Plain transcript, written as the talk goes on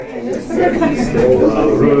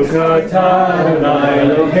Baruch atah Adonai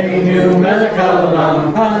Eloheinu melech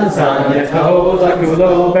haolam hazan et haolam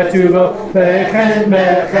kulo betuvo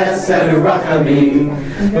bechesed urachamim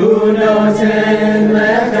unoten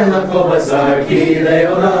lechem lakol basar ki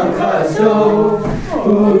leolam chasdo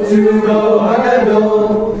utuvo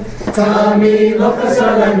hagadol Tami lo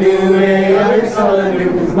chasalanu e'arisalanu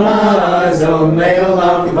ma'azom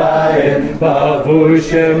le'olam va'ed ba'avur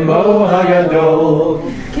shemo hagadol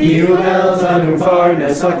ki hu elzanu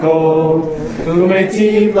farnes hakol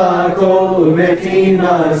umetiv la'kol umetin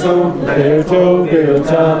la'zom le'tov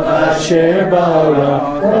ve'ota asher bara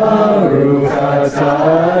baruch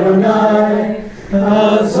atah Adonai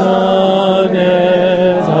hazan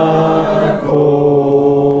et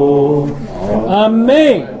hakol.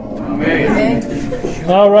 Amen.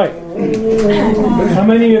 All right. How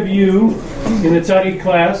many of you in the Tzaddik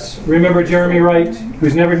class remember Jeremy Wright,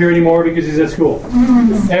 who's never here anymore because he's at school?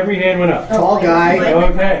 Every hand went up. Tall guy.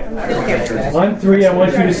 Okay. On three, I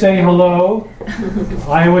want you to say hello.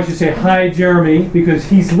 I want you to say hi, Jeremy, because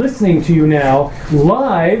he's listening to you now,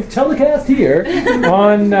 live, telecast here,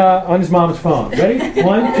 on his mom's phone. Ready?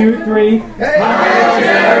 1, 2, 3. Hey, hi,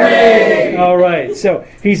 Jeremy! All right. So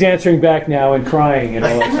he's answering back now and crying and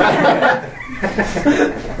all that.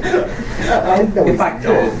 If I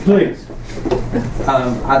could, Please.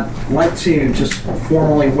 I'd like to just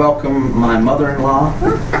formally welcome my mother-in-law,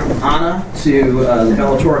 Anna, to the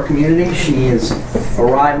Bellator community. She has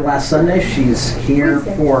arrived last Sunday. She's here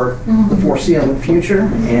for the foreseeable future,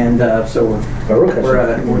 and so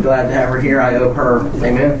we're glad to have her here. I owe her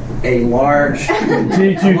a large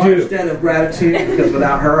debt of gratitude, because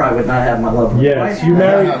without her, I would not have my lovely wife.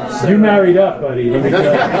 Yes, you married up, buddy. Let me tell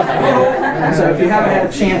you. So if you haven't had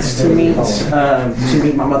a chance to meet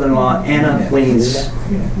my mother-in-law, Anna, please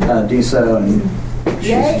do so, and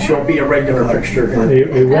she'll be a regular fixture.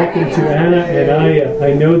 A welcome to Anna, and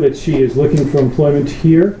I know that she is looking for employment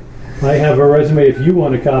here. I have a resume if you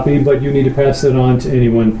want a copy, but you need to pass it on to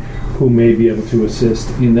anyone who may be able to assist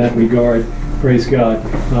in that regard. Praise God.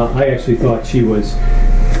 I actually thought she was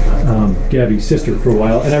Gabby's sister for a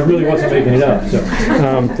while, and I really wasn't making it up. So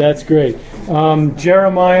that's great.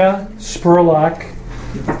 Jeremiah Spurlock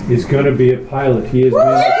is going to be a pilot. He is.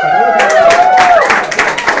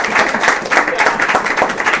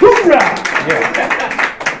 Hoorah!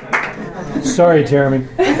 Yeah. Sorry, Jeremy.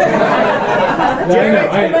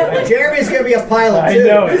 Jeremy's going to be a pilot too. I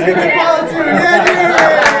know it. He's going to be a pilot too.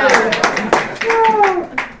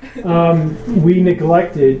 Yeah, We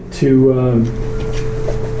neglected to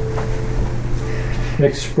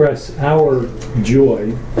express our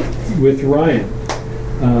joy with Ryan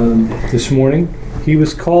this morning. He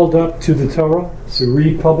was called up to the Torah to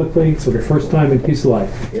read publicly for the first time in his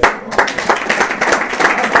life. Yeah.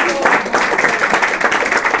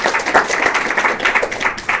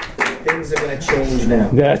 Things are going to change now.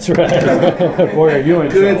 That's right. Boy, are you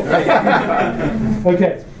in trouble.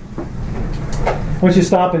 Okay. I want you to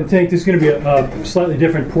stop and think. This is going to be a slightly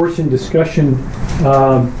different portion discussion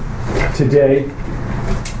today.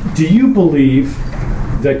 Do you believe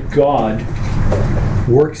that God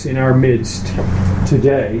works in our midst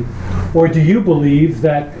today? Or do you believe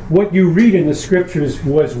that what you read in the scriptures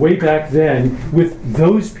was way back then with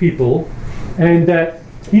those people, and that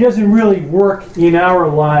He doesn't really work in our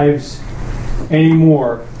lives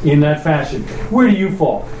anymore in that fashion? Where do you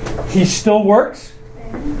fall? He still works?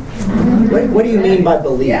 What do you mean by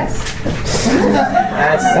believe? Yes.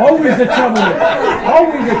 Always the troublemaker.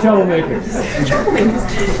 Always the troublemaker.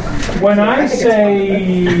 When I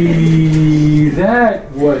say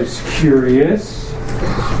that was curious,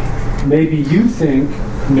 maybe you think,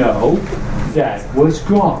 no, that was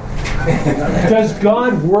God. Does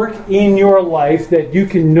God work in your life that you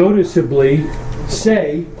can noticeably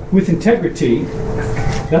say with integrity,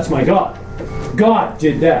 that's my God? God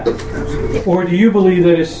did that. Or do you believe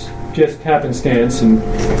that it's just happenstance and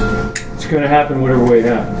it's going to happen whatever way it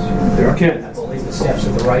happens? Ken? I believe the steps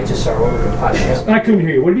of the righteous are ordered of Hashem. I couldn't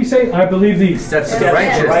hear you. What did he say? I believe the Steps of the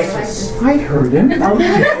righteous. I heard him.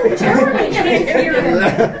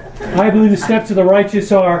 I believe the steps of the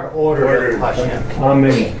righteous are Ordered of Hashem.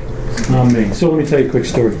 Amen. Amen. So let me tell you a quick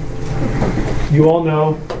story. You all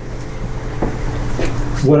know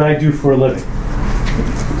what I do for a living.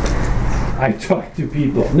 I talk to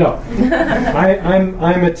people. No,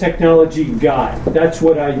 I'm a technology guy. That's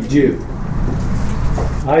what I do.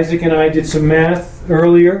 Isaac and I did some math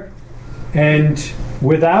earlier, and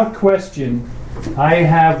without question, I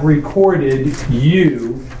have recorded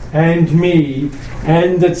you and me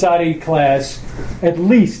and the Tzaddik class at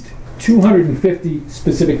least 250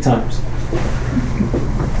 specific times.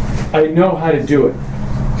 I know how to do it.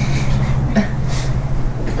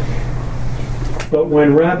 But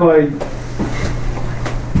when Rabbi,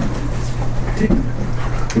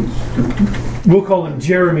 we'll call him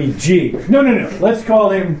Jeremy G. No. Let's call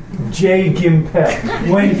him J.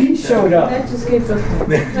 Gimpel. When he showed up, That just gave us.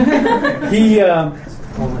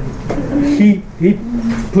 he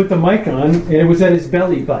put the mic on, and it was at his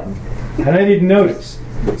belly button, and I didn't notice.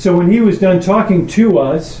 So when he was done talking to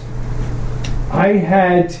us, I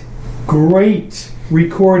had great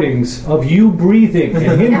recordings of you breathing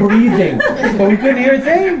and him breathing, but we couldn't hear a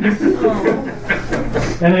thing.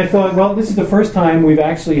 And I thought, well, this is the first time we've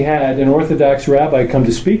actually had an Orthodox rabbi come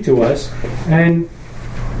to speak to us, and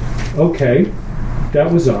okay, that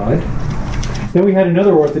was odd. Then we had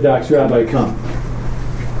another Orthodox rabbi come,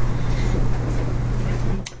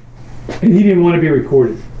 and he didn't want to be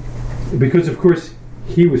recorded because, of course,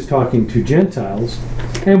 he was talking to Gentiles,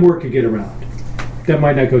 and word could get around. That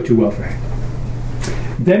might not go too well for him.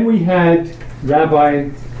 Then we had Rabbi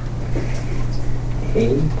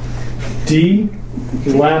D.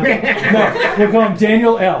 No, we'll call him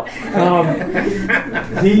Daniel L.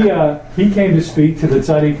 He came to speak to the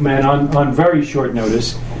Tzaddik man on very short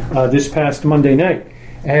notice this past Monday night.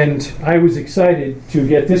 And I was excited to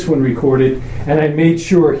get this one recorded, and I made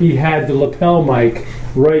sure he had the lapel mic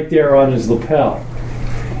right there on his lapel.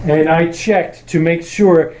 And I checked to make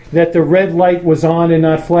sure that the red light was on and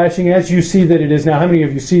not flashing, as you see that it is now. How many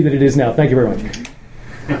of you see that it is now? Thank you very much.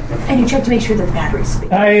 And you check to make sure the battery's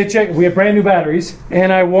speaking. I checked. We have brand new batteries,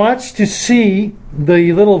 and I watched to see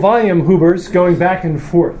the little volume hoobers going back and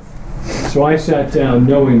forth. So I sat down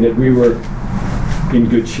knowing that we were in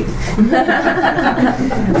good shape.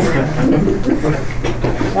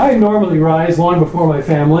 I normally rise long before my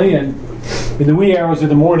family, and in the wee hours of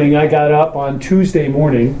the morning, I got up on Tuesday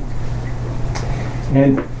morning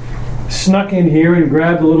and snuck in here and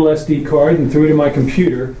grabbed a little SD card and threw it in my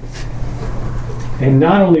computer. And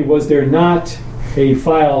not only was there not a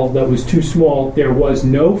file that was too small, there was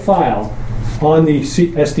no file on the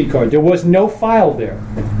SD card. There was no file there.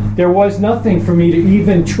 There was nothing for me to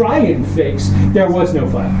even try and fix. There was no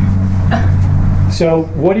file. So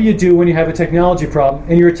what do you do when you have a technology problem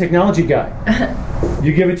and you're a technology guy?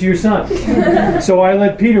 You give it to your son. So I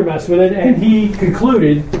let Peter mess with it, and he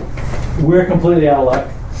concluded, we're completely out of luck.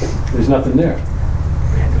 There's nothing there.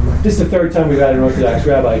 This is the third time we've had an Orthodox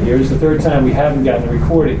rabbi here. This is the third time we haven't gotten a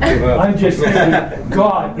recording. I'm just thinking,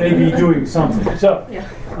 God may be doing something. So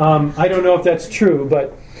I don't know if that's true,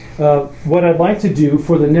 but what I'd like to do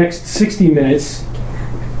for the next 60 minutes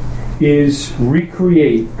is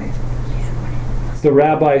recreate the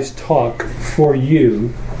rabbi's talk for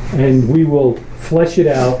you, and we will flesh it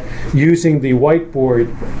out using the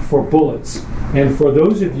whiteboard for bullets. And for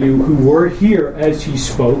those of you who were here as he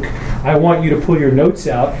spoke, I want you to pull your notes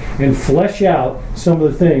out and flesh out some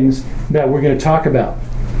of the things that we're going to talk about.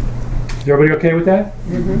 Is everybody okay with that?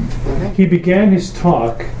 Mm-hmm. He began his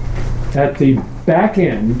talk at the back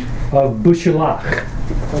end of Bushalach,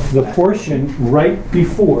 the portion right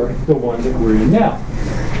before the one that we're in now,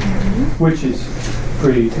 which is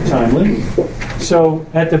pretty timely. So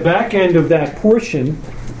at the back end of that portion,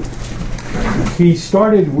 he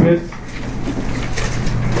started with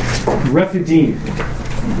Rephidim.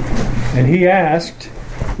 And he asked,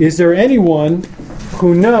 is there anyone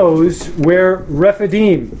who knows where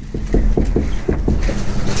Rephidim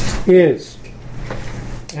is?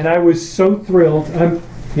 And I was so thrilled. I'm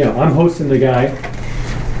hosting the guy,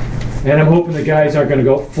 and I'm hoping the guys aren't going to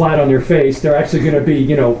go flat on their face. They're actually going to be,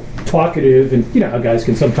 talkative, and you know how guys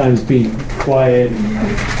can sometimes be quiet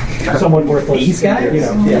and somewhat worthless. These guys?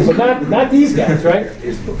 Yeah, but not these guys, right?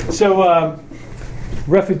 So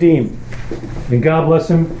Rephidim, and God bless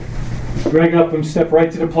him. Greg Upham stepped right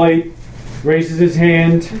to the plate, raises his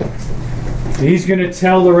hand. He's going to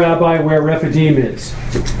tell the rabbi where Rephidim is.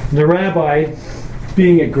 The rabbi,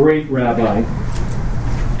 being a great rabbi,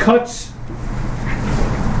 cuts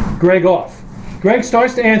Greg off. Greg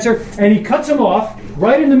starts to answer, and he cuts him off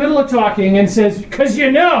right in the middle of talking and says, because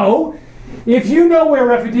if you know where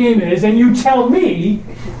Rephidim is and you tell me,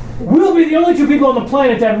 we'll be the only two people on the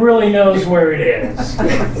planet that really knows where it is.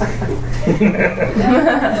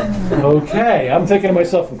 Okay, I'm thinking to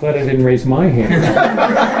myself, I'm glad I didn't raise my hand.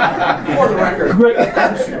 For the record,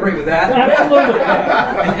 I agree with that. Absolutely.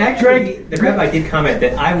 And actually, the rabbi did comment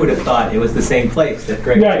that I would have thought it was the same place that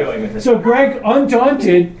Greg was going with this. So Greg,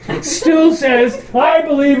 undaunted, still says, I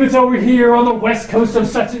believe it's over here on the west coast of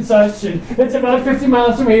such and such, and it's about 50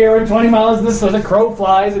 miles from here and 20 miles this, so the crow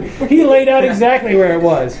flies. And he laid out exactly where it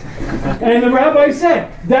was. And the rabbi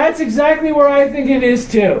said, that's exactly where I think it is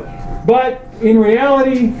too. But in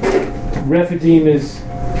reality, Rephidim is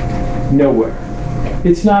nowhere.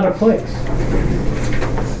 It's not a place.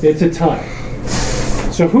 It's a time.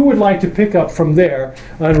 So who would like to pick up from there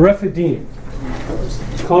on Rephidim?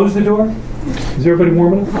 Close the door? Is everybody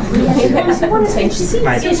warm enough?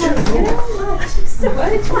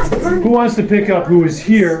 Who wants to pick up who is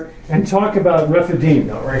here and talk about Rephidim?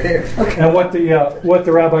 Right here. And what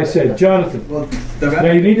the rabbi said. Jonathan. Well, the Now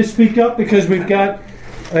rabbi, you need to speak up because we've got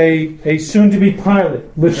a soon-to-be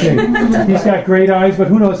pilot listening. He's got great eyes, but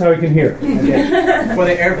who knows how he can hear. for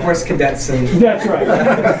the Air Force cadets and That's right.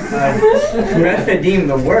 Rephidim,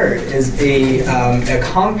 the word, is a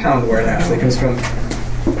compound word. Actually, it comes from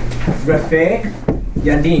Rephe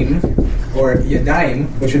Yadim or Yadayim,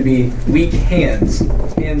 which would be weak hands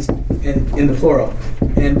in the plural.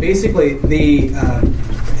 And basically,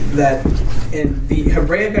 that in the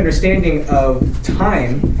Hebraic understanding of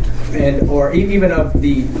time or even of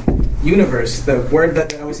the universe, the word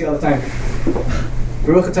that I always see all the time,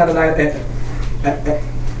 Baruch atah Adonai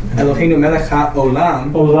Eloheinu melech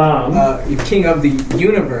haolam, Olam. King of the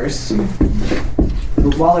universe.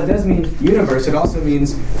 While it does mean universe, it also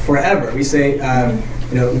means forever. We say,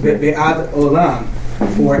 Ve'ad olam,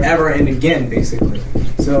 forever and again, basically.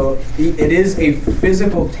 So it is a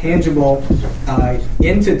physical, tangible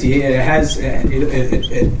entity, and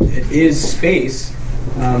it is space,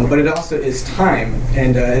 but it also is time.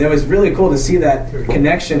 And it was really cool to see that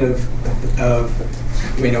connection of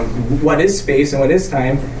what is space and what is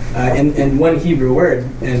time in one Hebrew word,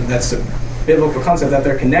 and that's a biblical concept that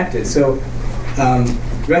they're connected. So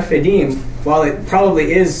Rephidim, while it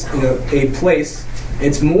probably is a place,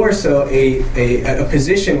 it's more so a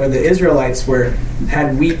position where the Israelites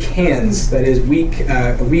had weak hands, that is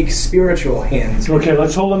weak spiritual hands. Okay,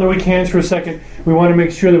 let's hold on to weak hands for a second. We want to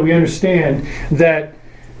make sure that we understand that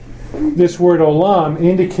this word olam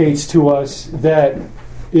indicates to us that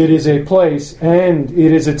it is a place and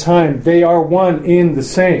it is a time. They are one in the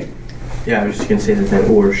same. Yeah, I was just going to say that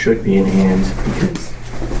or should be in hands because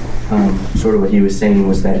sort of what he was saying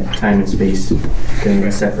was that time and space are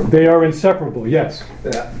inseparable. They are inseparable, yes.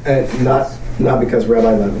 Not because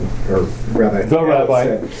Rabbi Levin, or Rabbi The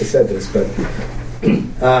rabbi. said this, but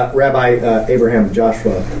Rabbi Abraham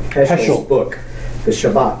Joshua Heschel's book, The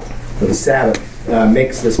Shabbat, or the Sabbath,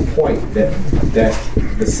 makes this point that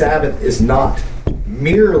the Sabbath is not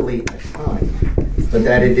merely a time, but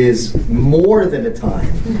that it is more than a time.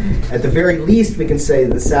 At the very least, we can say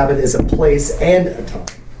the Sabbath is a place and a time.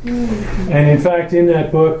 And in fact, in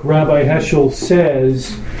that book, Rabbi Heschel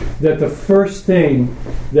says that the first thing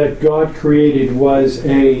that God created was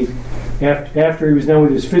after he was done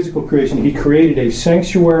with his physical creation, he created a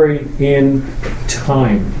sanctuary in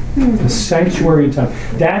time. A sanctuary in time.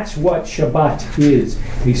 That's what Shabbat is.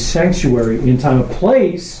 A sanctuary in time. A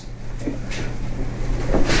place,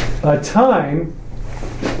 a time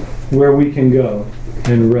where we can go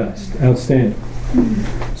and rest. Outstanding.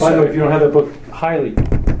 By the way, if you don't have that book, highly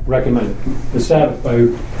recommend it. The Sabbath by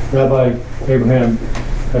Rabbi Abraham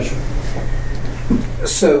Heschel.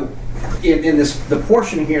 So, in the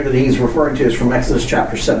portion here that he's referring to is from Exodus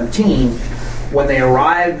chapter 17. When they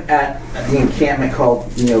arrive at the encampment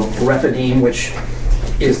called, Rephidim, which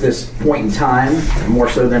is this point in time, more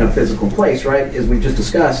so than a physical place, right? As we just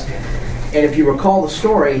discussed. And if you recall the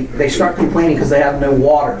story, they start complaining because they have no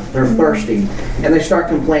water. They're thirsty. And they start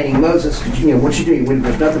complaining, Moses, what'd you do?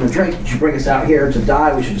 There's nothing to drink. Did you bring us out here to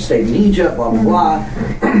die? We should have stayed in Egypt, blah, blah, blah.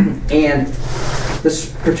 And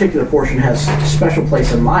this particular portion has a special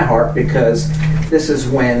place in my heart because this is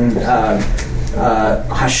when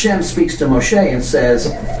Hashem speaks to Moshe and says,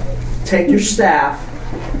 take your staff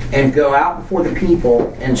and go out before the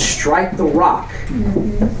people and strike the rock.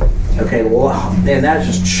 Okay, well, and that is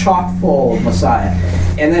just chock full of Messiah.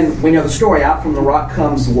 And then we know the story. Out from the rock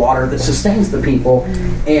comes water that sustains the people.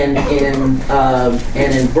 And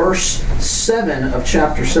in verse 7 of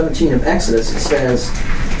chapter 17 of Exodus, it says,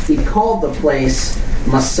 he called the place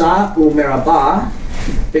Massah Umerabah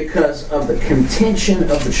because of the contention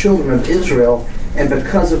of the children of Israel and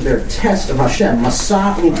because of their test of Hashem.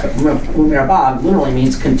 Massah Umerabah literally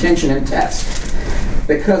means contention and test.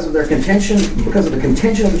 Because of the contention of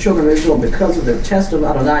the children of Israel, because of their test of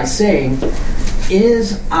Adonai, saying,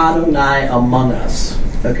 is Adonai among us?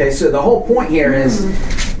 Okay, so the whole point here is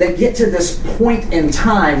they get to this point in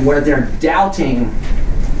time where they're doubting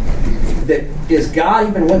that is God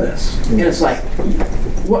even with us? And it's like,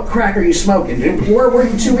 what crack are you smoking? Where were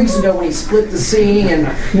you 2 weeks ago when he split the sea? And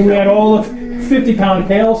we had all of 50-pound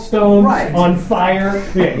hailstones on fire.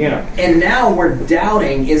 And now we're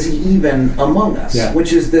doubting, is he even among us? Yeah.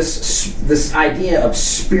 Which is this idea of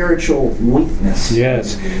spiritual weakness.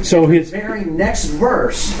 Yes. So his very next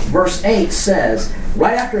verse 8 says,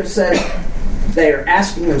 right after it says, they are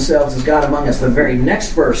asking themselves, is God among us? The very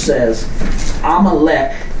next verse says,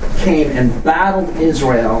 Amalek came and battled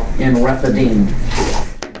Israel in Rephidim.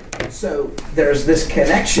 So there's this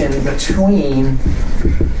connection between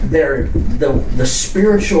the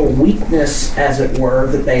spiritual weakness, as it were,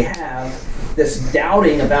 that they have, this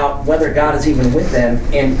doubting about whether God is even with them,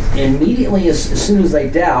 and immediately, as soon as they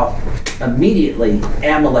doubt, immediately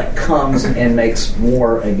Amalek comes and makes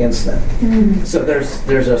war against them. So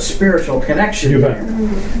there's a spiritual connection there.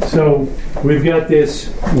 So we've got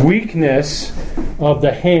this weakness of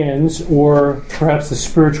the hands, or perhaps the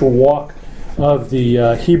spiritual walk of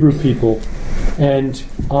the Hebrew people and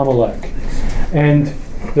Amalek. And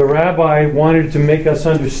the rabbi wanted to make us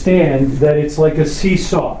understand that it's like a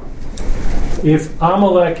seesaw. If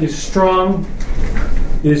Amalek is strong,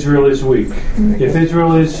 Israel is weak. If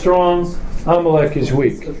Israel is strong, Amalek is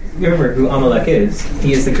weak. Remember who Amalek is.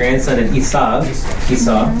 He is the grandson of Esau. All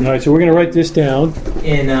right, so we're going to write this down.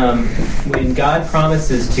 In when God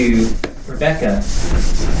promises to Rebekah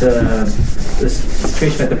the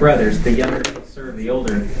situation with the brothers, the younger will serve the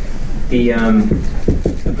older.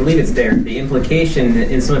 I believe it's there. The implication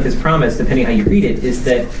in some of his promise, depending how you read it, is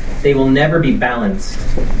that they will never be balanced.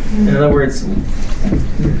 In other words,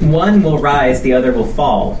 one will rise, the other will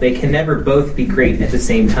fall. They can never both be great at the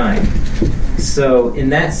same time. So, in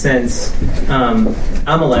that sense,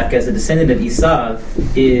 Amalek, as a descendant of Esau,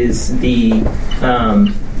 is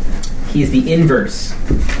he's the inverse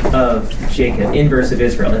of Jacob, inverse of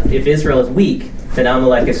Israel. If Israel is weak, then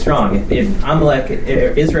Amalek is strong.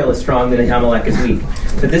 If Israel is strong, then Amalek is weak.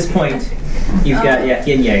 So at this point, you've got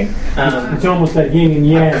yin yang. It's almost that yin and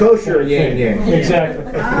yang. Kosher yin yang. Exactly.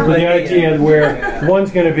 With the idea where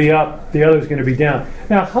one's going to be up, the other's going to be down.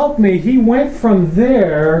 Now, help me. He went from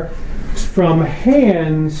there, from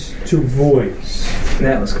hands to voice.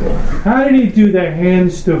 That was cool. How did he do the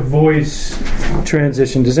hands to voice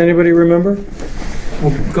transition? Does anybody remember?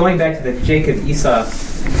 Well, going back to the Jacob-Esau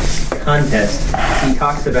contest, he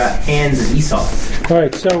talks about hands of Esau. All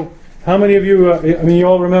right, so how many of you, you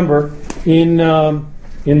all remember, in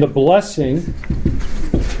the blessing...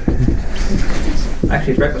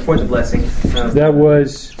 Actually, it's right before the blessing. That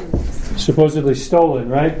was supposedly stolen,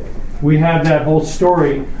 right? We have that whole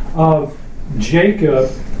story of Jacob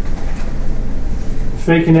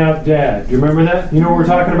faking out dad. Do you remember that? You know what we're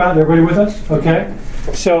talking about? Everybody with us? Okay.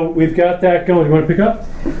 So we've got that going. You want to pick up?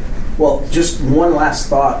 Well, just one last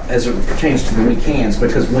thought as it pertains to the weak hands,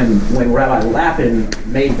 because when Rabbi Lapin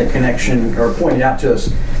made the connection, or pointed out to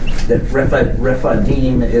us that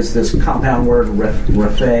Rephidim is this compound word,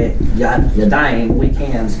 Rephe, Yadayim, weak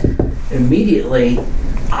hands, immediately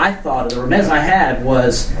I thought the remez I had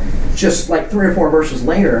was just like 3 or 4 verses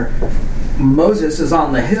later, Moses is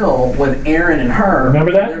on the hill with Aaron and Hur.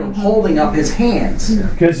 Remember that? They're holding up his hands.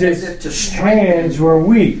 Because his hands were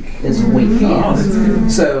weak. His weak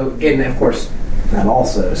hands. So, and of course, that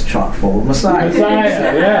also is chock full of Messiah. So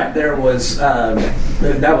yeah. There was,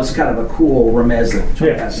 that was kind of a cool remez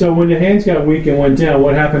that had. So when the hands got weak and went down,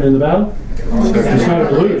 what happened in the battle? They started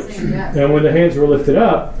to lose. And when the hands were lifted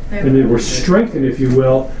up, and they were strengthened, if you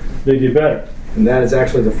will, they did better. And that is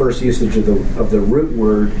actually the first usage of the root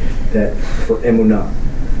word that for emunah,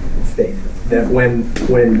 faith. That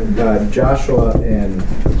when Joshua and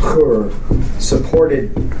Hur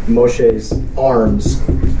supported Moshe's arms,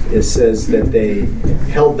 it says that they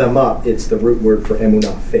held them up. It's the root word for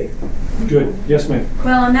emunah, faith. Good. Yes, ma'am.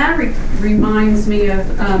 Well, and that reminds me of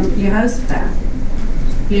Jehoshaphat.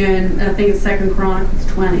 In, I think it's 2 Chronicles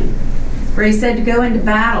 20. Where he said to go into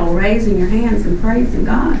battle, raising your hands and praising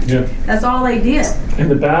God. Yeah. That's all they did. And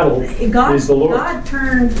the battle is the Lord. God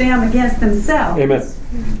turned them against themselves. Amen.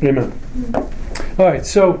 Amen. All right,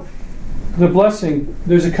 so the blessing,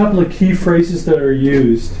 there's a couple of key phrases that are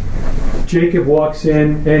used. Jacob walks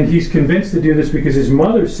in, and he's convinced to do this because his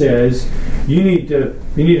mother says, you need to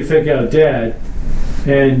fake out Dad,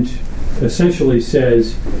 and essentially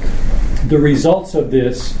says, the results of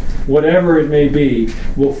this, whatever it may be,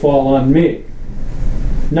 will fall on me.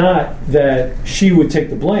 Not that she would take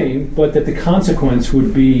the blame, but that the consequence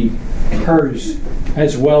would be hers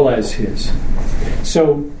as well as his.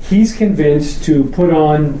 So he's convinced to put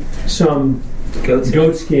on some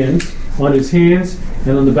goat skins on his hands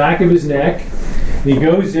and on the back of his neck. He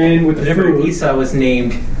goes in with the food. Esau was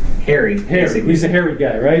named Harry. He's a hairy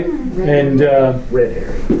guy, right? And red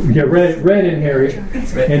hairy. Yeah, red and hairy.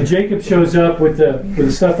 And Jacob shows up with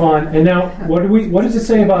the stuff on. And now, what does it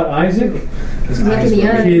say about Isaac?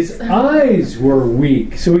 His eyes were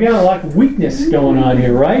weak. So we got a lot of weakness going on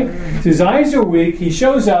here, right? So his eyes are weak. He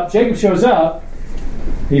shows up. Jacob shows up.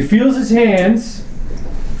 He feels his hands,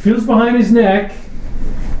 feels behind his neck,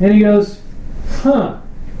 and he goes,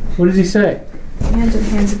 What does he say? Hands and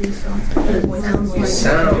hands of Esau.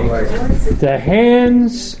 Sound like The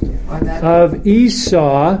hands of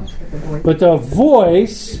Esau, but the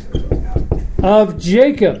voice of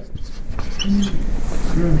Jacob.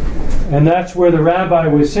 And that's where the rabbi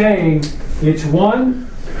was saying it's one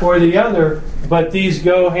or the other, but these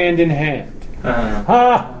go hand in hand. The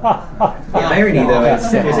irony, though,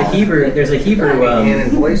 is there's a Hebrew hand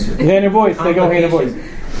and voice. Hand and voice, they go hand in voice.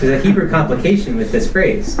 There's a Hebrew complication with this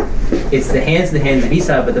phrase. It's the hands of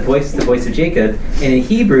Esau, but the voice is the voice of Jacob. And in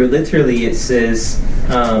Hebrew, literally, it says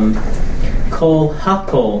Kol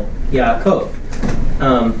HaKol Yaakov.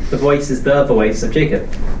 The voice is the voice of Jacob.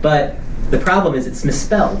 But the problem is it's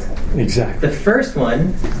misspelled. Exactly. The first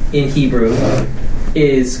one in Hebrew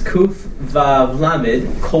is Kuf Vav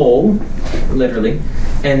Lamed, Kol, literally.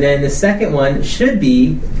 And then the second one should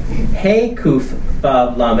be Hey Kuf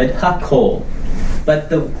Vav Lamed, HaKol. But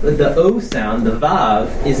the O sound, the Vav,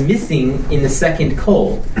 is missing in the second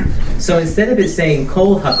Kol. So instead of it saying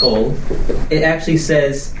Kol HaKol, it actually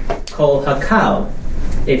says Kol HaKal,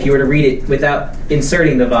 if you were to read it without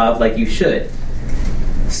inserting the Vav like you should.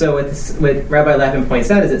 So what Rabbi Lapin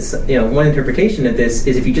points out is it's, one interpretation of this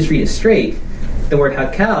is if you just read it straight, the word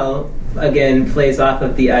Hakal, again, plays off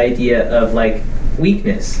of the idea of, like,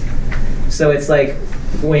 weakness. So it's like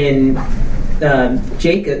when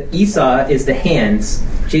Esau is the hands,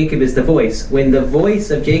 Jacob is the voice. When the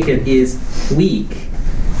voice of Jacob is weak,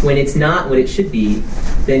 when it's not what it should be,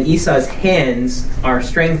 then Esau's hands are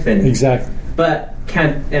strengthened. Exactly. But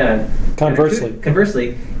conversely,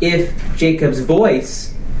 if Jacob's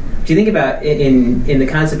voice, do you think about in the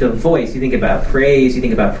concept of voice, you think about praise, you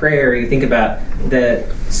think about prayer, you think about the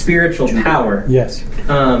spiritual power. Yes.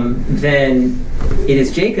 Then it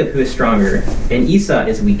is Jacob who is stronger and Esau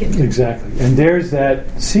is weakened. Exactly. And there's that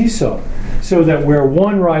seesaw. So that where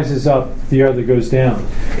one rises up, the other goes down.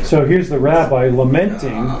 So here's the rabbi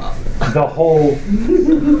lamenting the whole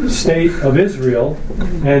state of Israel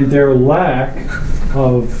and their lack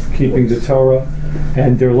of keeping the Torah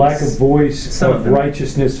and their lack of voice of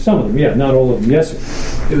righteousness. Some of them, yeah, not all of them. Yes, sir.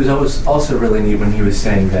 It was also really neat when he was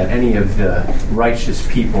saying that any of the righteous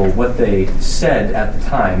people, what they said at the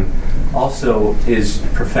time, also is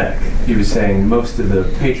prophetic. He was saying most of the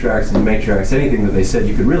patriarchs and the matriarchs, anything that they said,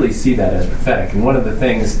 you could really see that as prophetic. And one of the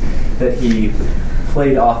things that he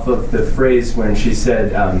played off of the phrase when she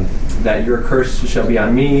said that your curse shall be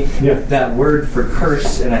on me, that word for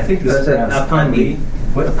curse, and I think this is upon me.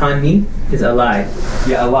 What? Upon me is a lie.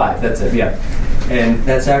 Yeah, a lie. That's it. Yeah, and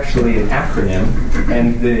that's actually an acronym.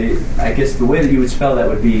 And I guess the way that you would spell that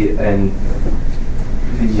would be Ayin,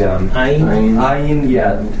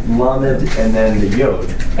 Lamed, and then the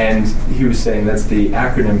Yod. And he was saying that's the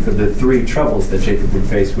acronym for the three troubles that Jacob would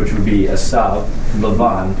face, which would be Esav,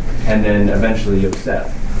 Lavan, and then eventually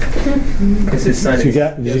Yosef. Because his son Did you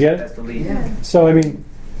get it? Yeah. So, I mean,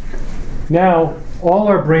 now all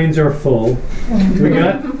our brains are full. We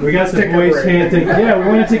got the voice hand thing. Yeah, we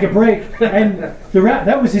want to take a break. And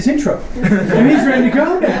that was his intro. And he's ready to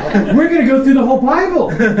go now. We're going to go through the whole Bible.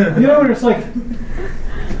 And it's like,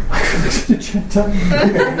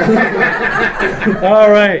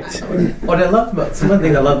 all right. One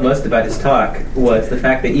thing I loved most about his talk was the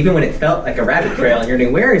fact that even when it felt like a rabbit trail and you're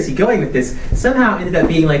thinking, where is he going with this, somehow ended up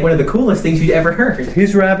being like one of the coolest things you'd ever heard.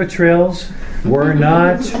 His rabbit trails were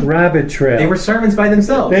not rabbit trails. They were sermons by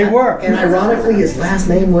themselves. They were. And ironically, his last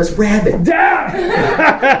name was Rabbit.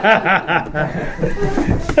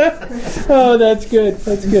 Oh, that's good.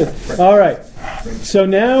 That's good. All right. So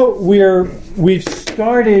now we've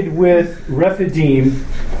started with Rephidim,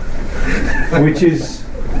 which is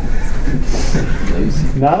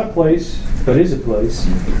not a place, but is a place,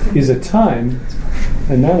 is a time,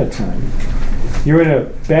 and not a time. You're in a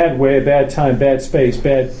bad way, a bad time, bad space,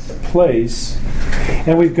 bad place.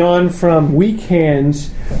 And we've gone from weak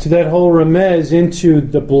hands to that whole remez into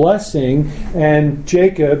the blessing and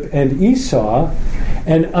Jacob and Esau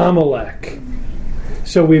and Amalek.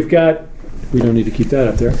 So we don't need to keep that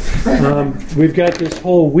up there. We've got this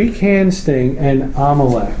whole weak hands thing and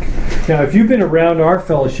Amalek. Now, if you've been around our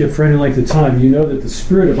fellowship for any length of time, you know that the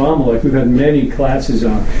spirit of Amalek, we've had many classes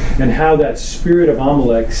on, and how that spirit of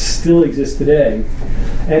Amalek still exists today.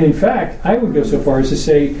 And in fact, I would go so far as to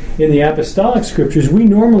say, in the apostolic scriptures, we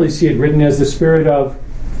normally see it written as the spirit of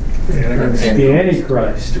the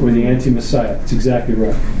Antichrist or the anti-Messiah. That's exactly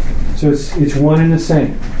right. So it's one and the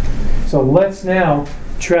same. So let's now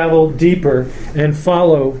travel deeper and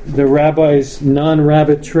follow the rabbi's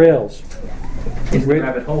non-rabbit trails. It's the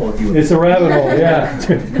rabbit hole, if you will. It's a rabbit hole, yeah.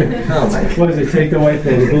 Oh my God. What does it? Take the white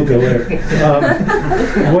pill. We'll go there.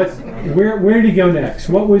 where did he go next?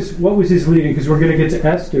 What was his leading? Because we're going to get to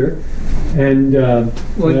Esther, and I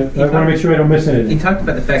want to make sure I don't miss anything. He talked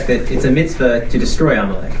about the fact that it's a mitzvah to destroy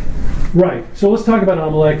Amalek. Right. So let's talk about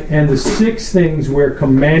Amalek and the 6 things we're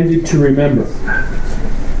commanded to remember.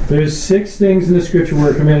 There's 6 things in the scripture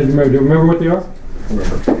we're commanded to remember. Do you remember what they are?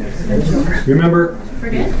 Remember?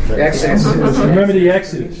 Forget? Exodus. Remember the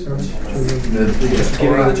Exodus.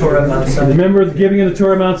 Giving of the Torah Mount Sinai. Remember the giving of the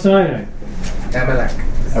Torah Mount Sinai. Amalek.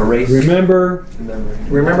 Erase. Remember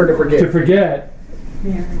Remember to forget. to forget,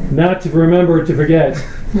 not to remember to forget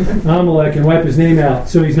Amalek and wipe his name out,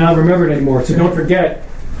 so he's not remembered anymore. So don't forget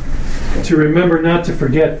to remember not to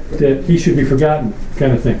forget that he should be forgotten,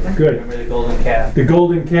 kind of thing. Good. Remember the golden calf. The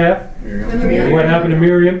golden calf. What happened to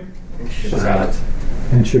Miriam? Shabbat.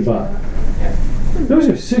 And Shabbat. Those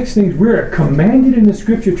are 6 things we're commanded in the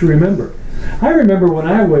scripture to remember. I remember when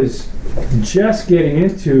I was just getting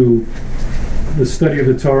into the study of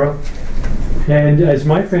the Torah, and as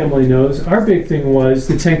my family knows, our big thing was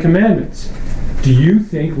the 10 Commandments. Do you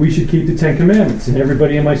think we should keep the 10 Commandments? And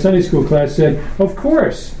everybody in my Sunday school class said, of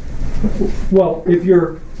course. Well, if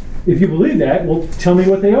you believe that, well, tell me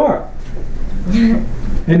what they are.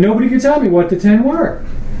 And nobody could tell me what the 10 were.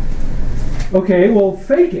 Okay, well,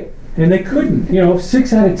 fake it. And they couldn't.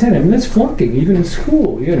 6 out of 10. I mean, that's flunking, even in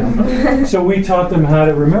school, So we taught them how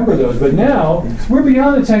to remember those. But now, we're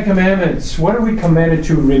beyond the 10 Commandments. What are we commanded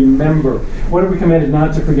to remember? What are we commanded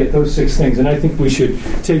not to forget? Those 6 things. And I think we should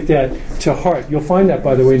take that to heart. You'll find that,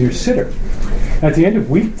 by the way, in your sitter. At the end of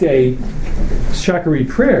weekday Shachari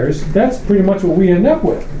prayers, that's pretty much what we end up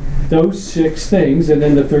with. Those 6 things, and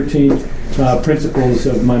then the 13 principles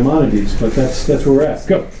of Maimonides. But that's where we're at.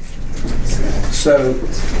 Go. So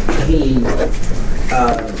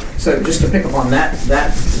so just to pick up on that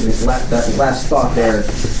last thought there,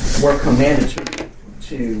 we're commanded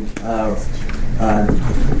to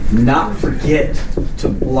not forget to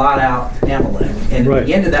blot out Amalek. And right. At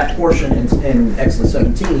the end of that portion in Exodus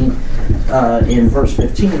 17, in verse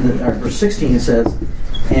 15 or verse 16, it says,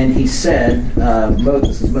 "And he said,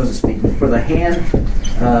 Moses speaking, for the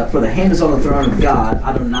hand is on the throne of God.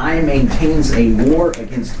 Adonai maintains a war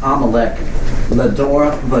against Amalek,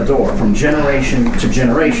 Lador Vador, from generation to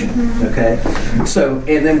generation." Okay, so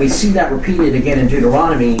and then we see that repeated again in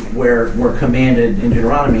Deuteronomy, where we're commanded in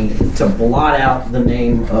Deuteronomy to blot out the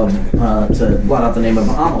name of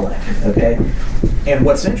Amalek. Okay, and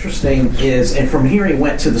what's interesting is, and from here he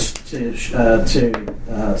went to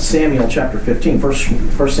Samuel chapter 15,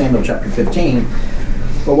 First Samuel chapter 15.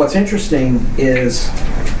 But what's interesting is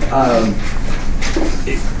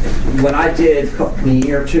when I did a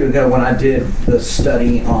year or 2 ago, when I did the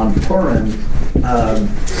study on Purim,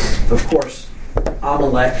 of course,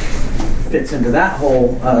 Amalek fits into that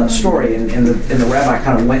whole story, and the rabbi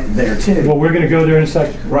kind of went there too. Well, we're going to go there in a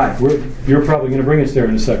second. Right. You're probably going to bring us there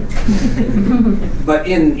in a second. But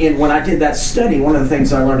in when I did that study, one of the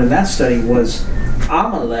things I learned in that study was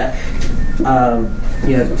Amalek.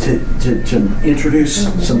 To introduce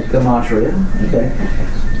some gematria. Okay,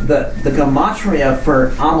 the gematria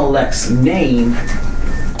for Amalek's name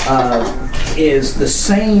is the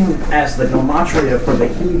same as the gematria for the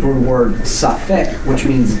Hebrew word safek, which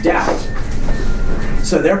means doubt.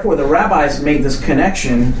 So therefore, the rabbis made this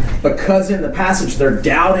connection because in the passage they're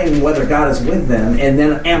doubting whether God is with them, and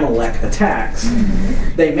then Amalek attacks.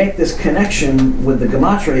 Mm-hmm. They make this connection with the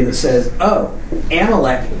gematria that says, "Oh,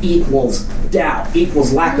 Amalek equals doubt,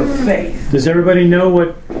 equals lack of faith." Does everybody know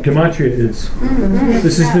what gematria is? Mm-hmm.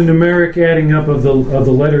 This is the numeric adding up of the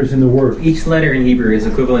letters in the word. Each letter in Hebrew is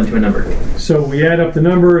equivalent to a number. So we add up the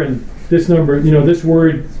number, and this number, this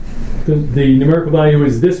word, the numerical value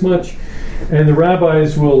is this much. And the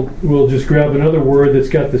rabbis will just grab another word that's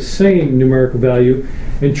got the same numerical value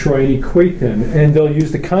and try and equate them. And they'll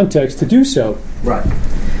use the context to do so. Right.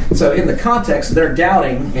 So in the context, they're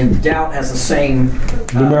doubting, and doubt has the same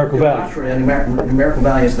numerical value. Numerical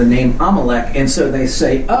value is the name Amalek. And so they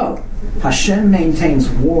say, oh, Hashem maintains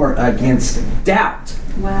war against doubt.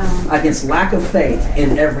 Wow. Against lack of faith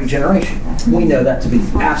in every generation. We know that to be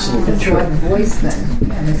absolutely true.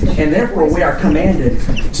 And therefore we are commanded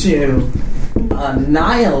to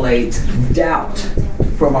annihilate doubt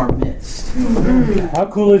from our midst. How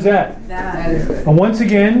cool is that? That is good. And once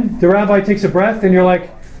again, the rabbi takes a breath and you're like,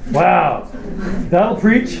 wow, that'll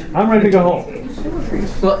preach. I'm ready to go home.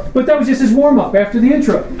 Well, but that was just his warm-up after the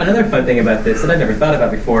intro. Another fun thing about this that I've never thought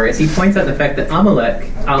about before is he points out the fact that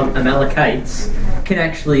Amalekites can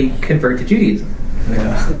actually convert to Judaism.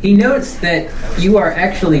 Yeah. He notes that you are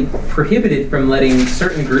actually prohibited from letting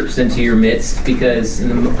certain groups into your midst because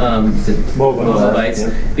Moabites,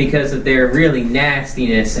 because of their really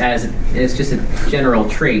nastiness as just a general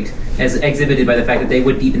trait. as exhibited by the fact that they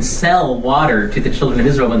would even sell water to the children of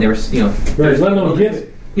Israel when they were, Right, let alone give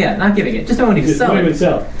it. Yeah, not giving it, just don't even Just sell don't even it.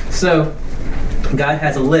 sell. So God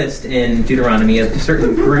has a list in Deuteronomy of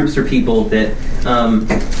certain groups or people that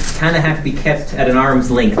kind of have to be kept at an arm's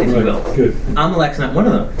length, if you Right, will. good. Amalek's not one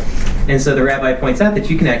of them. And so the rabbi points out that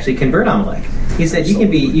you can actually convert Amalek. He said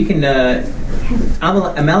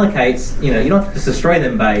Amalekites, you don't have to destroy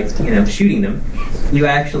them by, shooting them. You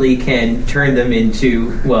actually can turn them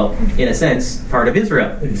into, well, in a sense, part of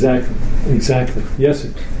Israel. Exactly. Yes, sir.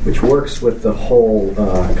 Which works with the whole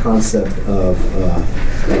concept of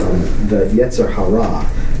the Yetzer Hara,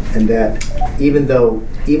 and that even though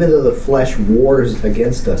the flesh wars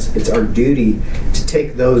against us, it's our duty to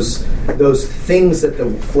take those things that the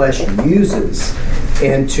flesh uses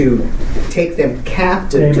and to take them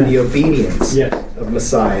captive to the obedience of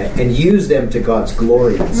Messiah and use them to God's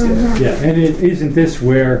glory instead. Yeah, and isn't this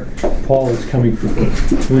where Paul is coming from?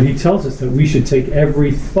 When he tells us that we should take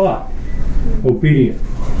every thought obedient,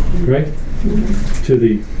 right, to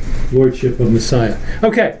the lordship of Messiah.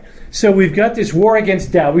 Okay, so we've got this war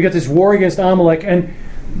against doubt. We've got this war against Amalek. And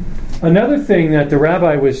another thing that the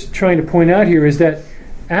rabbi was trying to point out here is that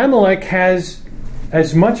Amalek has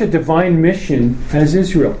as much a divine mission as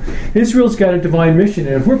Israel. Israel's got a divine mission,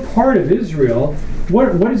 and if we're part of Israel,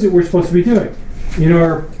 what is it we're supposed to be doing? In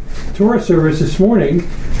our Torah service this morning,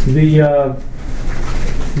 the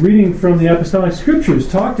reading from the Apostolic Scriptures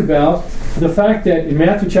talked about the fact that in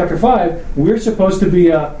Matthew chapter 5, we're supposed to be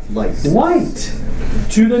a light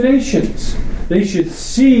to the nations. They should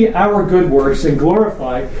see our good works and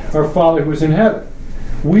glorify our Father who is in heaven.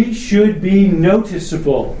 We should be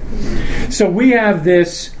noticeable. So we have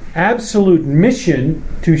this absolute mission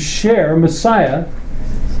to share Messiah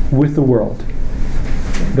with the world.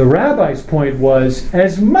 The rabbi's point was,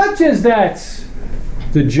 as much as that's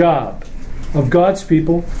the job of God's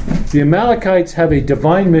people, the Amalekites have a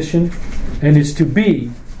divine mission, and is to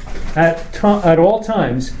be at all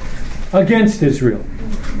times against Israel.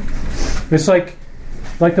 It's like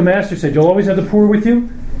the Master said, you'll always have the poor with you.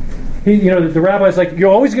 The rabbi's like, you're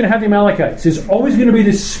always going to have the Amalekites. There's always going to be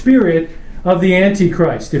the spirit of the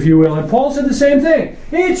Antichrist, if you will. And Paul said the same thing.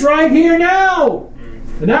 It's right here now.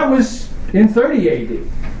 And that was in 30 A.D.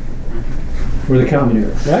 for the Common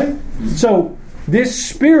Era, right? So this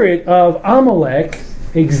spirit of Amalek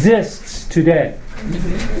exists today.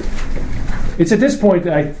 It's at this point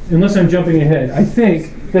that unless I'm jumping ahead, I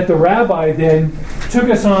think that the rabbi then took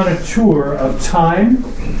us on a tour of time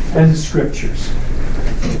and the Scriptures.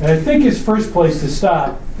 And I think his first place to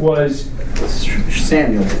stop was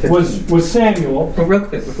Samuel. Was Samuel. Well, real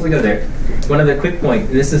quick, before we go there, one other quick point,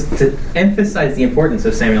 and this is to emphasize the importance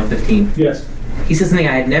of Samuel 15. Yes. He says something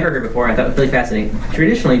I had never heard before, I thought was really fascinating.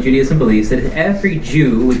 Traditionally, Judaism believes that if every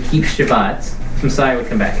Jew would keep Shabbat, Messiah would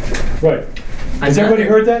come back. Right. Has everybody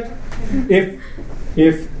heard that?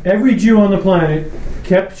 If every Jew on the planet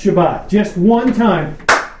kept Shabbat just one time,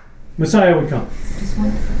 Messiah would come. Just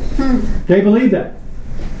one. They believe that.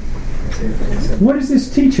 What does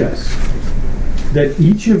this teach us? That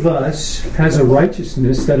each of us has a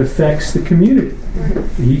righteousness that affects the community.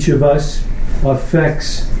 Each of us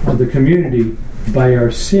affects the community by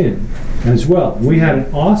our sin as well. We had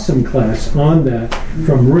an awesome class on that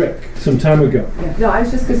from Rick some time ago. Yeah. No, I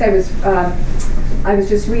was just going to say I was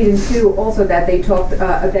just reading too also that they talked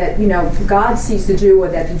that God sees the Jew, or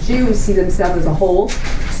that the Jews see themselves as a whole.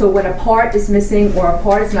 So when a part is missing or a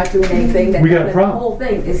part is not doing anything, then we got a problem. The whole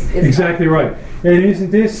thing is exactly right. And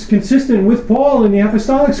isn't this consistent with Paul in the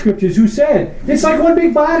Apostolic Scriptures, who said it's like one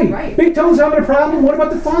big body? Right. Big toe's having a problem. What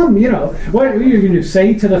about the thumb? What are you going to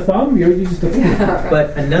say to the thumb? You're just a thumb.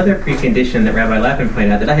 But another precondition that Rabbi Lappin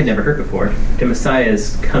pointed out that I had never heard before to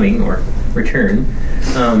Messiah's coming or return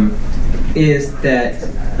is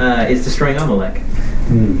destroying Amalek.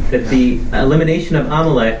 That the elimination of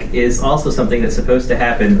Amalek is also something that's supposed to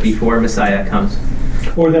happen before Messiah comes.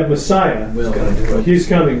 Or that Messiah, he's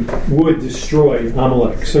coming, would destroy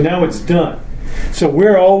Amalek. So now it's done. So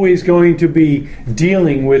we're always going to be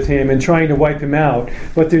dealing with him and trying to wipe him out.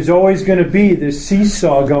 But there's always going to be this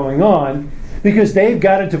seesaw going on because they've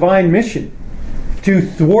got a divine mission to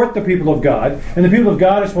thwart the people of God. And the people of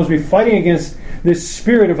God are supposed to be fighting against this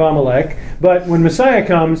spirit of Amalek. But when Messiah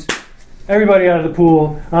comes, everybody out of the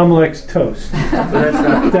pool, Amalek's toast.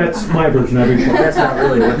 That's my version of it. That's not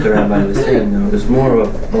really what the rabbi was saying, though. It was more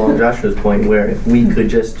along Joshua's point where if we could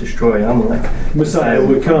just destroy Amalek, Messiah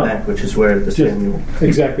would come back, which is where the Samuel...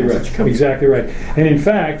 Exactly right. Exactly right. And in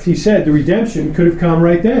fact, he said the redemption could have come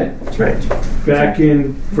right then. That's right. Back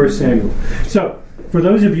in 1 Samuel. So, for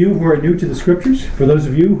those of you who are new to the Scriptures, for those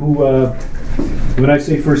of you who, when I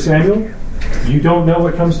say 1 Samuel, you don't know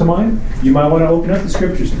what comes to mind, you might want to open up the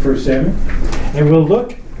scriptures to 1 Samuel, and we'll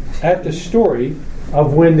look at the story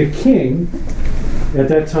of when the king, at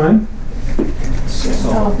that time,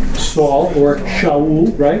 Saul or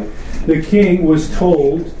Shaul, right? The king was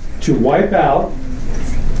told to wipe out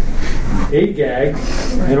Agag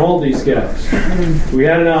and all these guys. We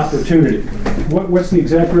had an opportunity. What's the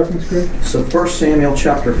exact reference, Greg? So 1 Samuel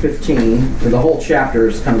chapter 15, the whole chapter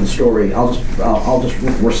is kind of the story. I'll just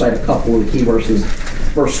recite a couple of the key verses.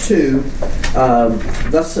 Verse 2,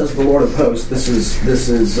 thus says the Lord of hosts. This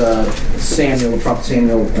is Samuel, the prophet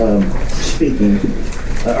Samuel speaking.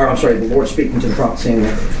 The Lord speaking to the prophet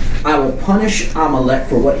Samuel. I will punish Amalek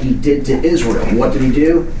for what he did to Israel. What did he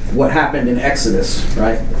do? What happened in Exodus,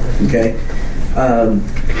 right? Okay.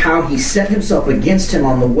 How he set himself against him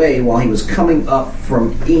on the way while he was coming up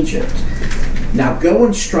from Egypt. Now go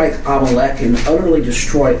and strike Amalek and utterly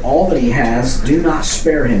destroy all that he has. Do not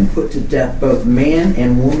spare him. Put to death both man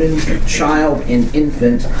and woman, child and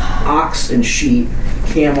infant, ox and sheep,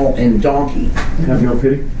 camel and donkey. Have no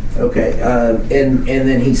pity. Okay. And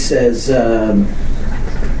then he says...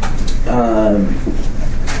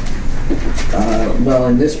 well,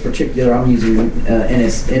 in this particular, I'm using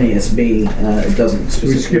NASB. It doesn't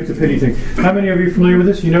specifically... We skipped the pity thing. How many of you are familiar with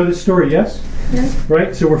this? You know this story, yes? Yes.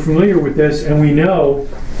 Right? So we're familiar with this, and we know...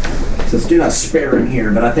 It says, do not spare him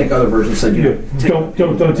here, but I think other versions say, don't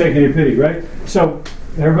take any pity, right? So,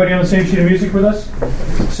 everybody on the same sheet of music with us?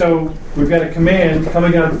 So, we've got a command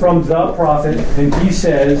coming out from the prophet, and he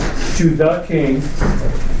says to the king,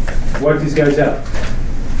 wipe these guys out.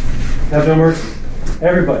 Have no mercy.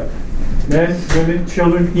 Everybody. Men, women,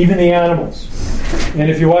 children, even the animals. And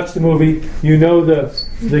if you watch the movie, you know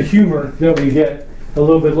the humor that we get a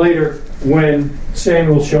little bit later when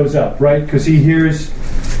Samuel shows up, right? Because he hears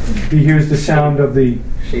the sound of the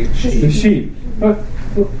sheep.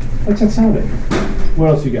 What's that sound like? What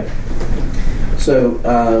else you got? So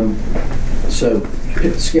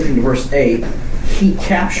skipping to verse 8, he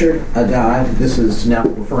captured Agag. This is now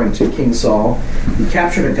referring to King Saul. He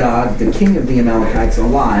captured Agag, the king of the Amalekites,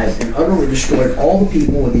 alive, and utterly destroyed all the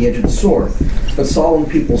people with the edge of the sword. But Saul and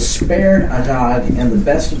the people spared Agag and the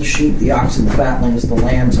best of the sheep, the oxen, the fatlings, the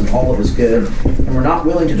lambs, and all that was good, and were not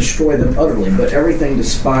willing to destroy them utterly, but everything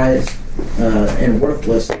despised and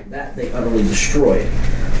worthless, that they utterly destroyed.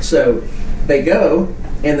 So they go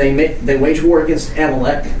and they wage war against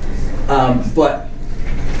Amalek, but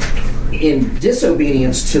in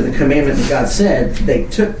disobedience to the commandment that God said, they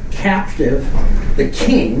took captive the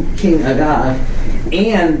King Agag,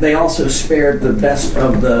 and they also spared the best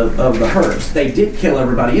of the herds. They did kill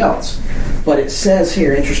everybody else, but it says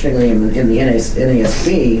here, interestingly, in the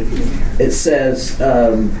NASB, it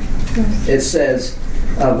says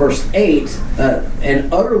verse 8,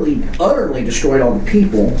 and utterly destroyed all the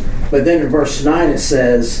people. But then in verse 9 it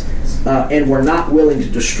says, and were not willing to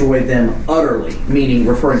destroy them utterly, meaning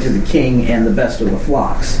referring to the king and the best of the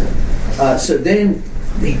flocks. So then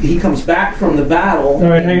he comes back from the battle. All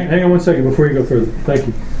right, hang on 1 second before you go further. Thank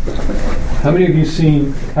you. How many of you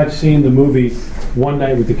have seen the movie One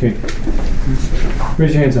Night with the King?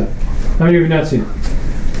 Raise your hands up. How many of you have not seen it?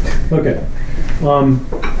 Okay.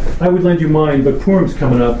 I would lend you mine, but Purim's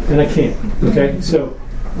coming up, and I can't. Okay? So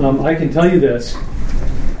I can tell you this.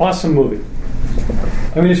 Awesome movie.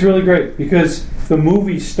 I mean, it's really great because the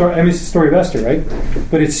movie it's the story of Esther, right?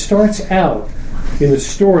 But it starts out in the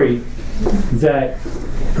story that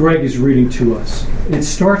Greg is reading to us. It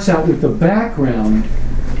starts out with the background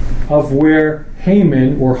of where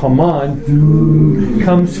Haman or Haman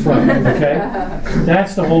comes from, okay?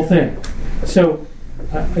 That's the whole thing. So,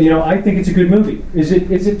 I think it's a good movie. Is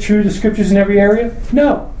it true to scriptures in every area?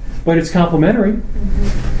 No. But it's complimentary.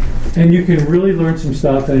 And you can really learn some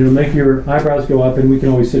stuff, and it'll make your eyebrows go up, and we can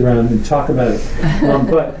always sit around and talk about it.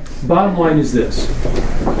 But bottom line is this.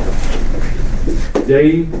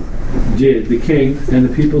 They did, the king and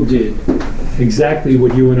the people did, exactly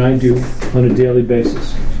what you and I do on a daily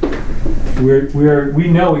basis. We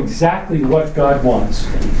know exactly what God wants,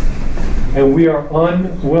 and we are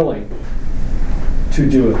unwilling to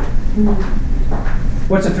do it.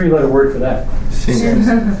 What's a three-letter word for that? Sin.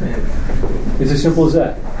 It's as simple as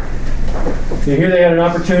that. Here they had an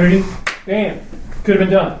opportunity, bam, could have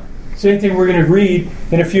been done. Same thing we're going to read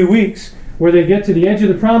in a few weeks, where they get to the edge of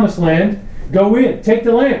the promised land, go in, take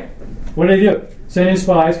the land. What do? Send in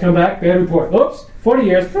spies, come back, bad report. Oops, 40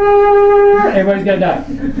 years, everybody's got to die.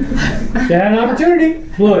 They had an opportunity,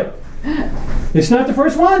 blew it. It's not the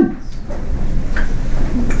first one.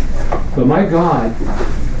 But my God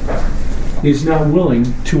is not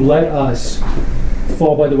willing to let us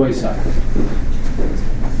fall by the wayside.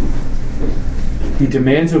 He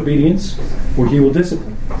demands obedience. or he will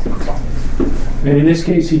discipline. And in this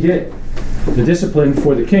case, he did. The discipline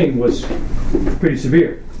for the king was pretty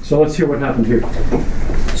severe. So let's hear what happened here.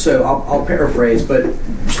 So I'll paraphrase, but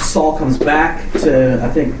Saul comes back to, I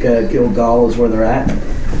think, Gilgal is where they're at,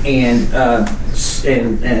 and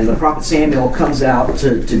the prophet Samuel comes out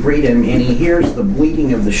to greet him, and he hears the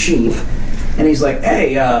bleating of the sheep, and he's like,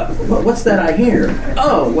 "Hey, what's that I hear?"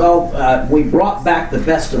 "Oh, well, we brought back the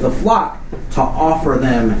best of the flock to offer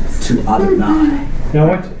them to Adonai."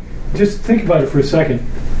 Now, just think about it for a second.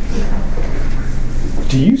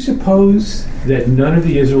 Do you suppose that none of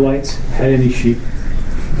the Israelites had any sheep?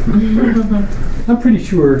 I'm pretty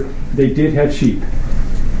sure they did have sheep.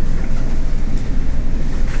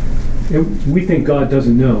 We think God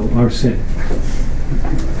doesn't know our sin.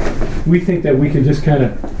 We think that we can just kind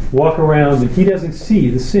of walk around and he doesn't see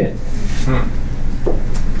the sin.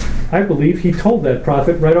 I believe he told that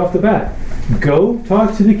prophet right off the bat, go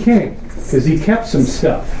talk to the king, because he kept some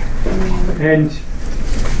stuff. And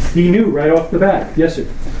he knew right off the bat. Yes, sir?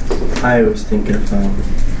 I was thinking of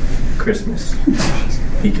Christmas,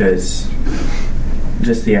 because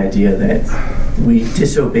just the idea that we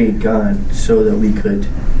disobeyed God so that we could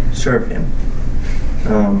serve him,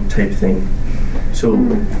 type thing. So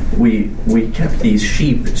we kept these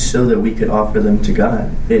sheep so that we could offer them to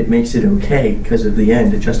God. It makes it okay because of the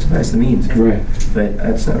end. It justifies the means. Right. But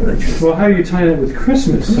that's not really true. Well, how do you tie that with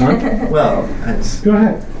Christmas, huh? Well, that's... Go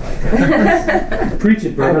ahead. Preach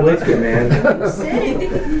it, brother. Let's go, man.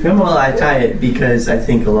 Well, I tie it because I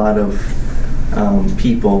think a lot of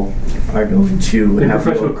people are going to in have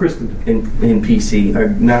professional Christendom in PC are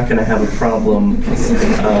not going to have a problem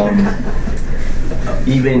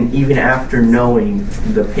even after knowing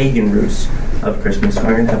the pagan roots of Christmas,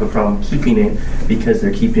 are going to have a problem keeping it because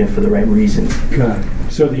they're keeping it for the right reason. God.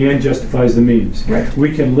 So the end justifies the means. Right.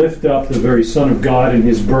 We can lift up the very Son of God and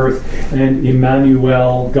his birth and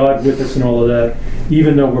Emmanuel, God with us and all of that,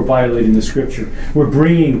 even though we're violating the Scripture. We're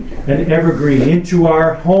bringing an evergreen into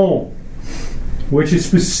our home, which is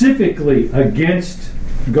specifically against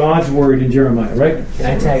God's word in Jeremiah, right? Can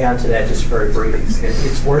I tag on to that just very briefly?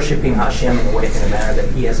 It's worshiping Hashem in a way, in a manner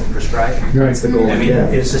that he hasn't prescribed. Right. It's the golden I mean,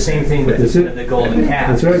 calf. it's the same thing with the golden calf.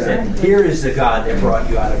 That's right. He said, here is the God that brought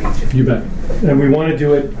you out of Egypt. You bet. And we want to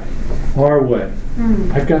do it our way.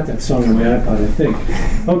 I've got that song on my iPod, I think.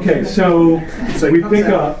 Okay, so we pick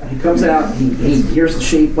up. He comes out. He hears the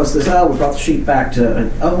sheep. What's this? Oh, we brought the sheep back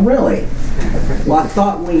to. Oh, really? Well, I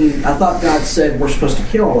thought God said we're supposed to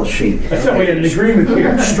kill all the sheep. I thought we had an agreement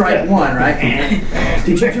here. Strike one, right?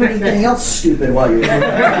 Did you do anything else stupid while you were there?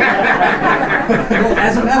 Well,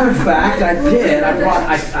 as a matter of fact, I did.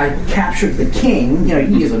 I captured the king. You know,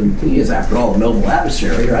 he is after all a noble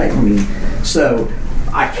adversary, right? I mean, so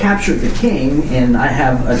I captured the king, and I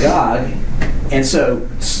have Agag. And so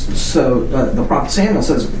the prophet Samuel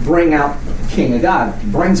says, bring out King Agag.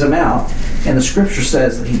 Brings him out, and the scripture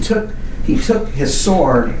says that he took his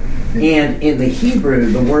sword, and in the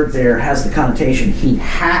Hebrew, the word there has the connotation, he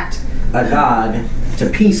hacked Agag to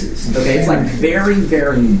pieces. Okay, it's like very,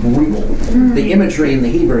 very brutal. The imagery in the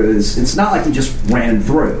Hebrew is, it's not like he just ran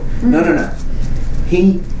through. No.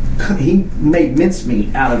 He made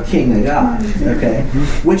mincemeat out of King Agag, okay?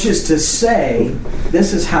 Which is to say,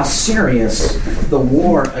 this is how serious the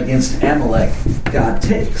war against Amalek God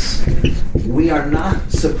takes. We are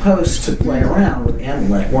not supposed to play around with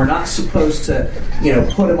Amalek. We're not supposed to,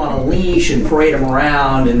 put him on a leash and parade him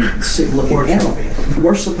around and sit and look at Amalek.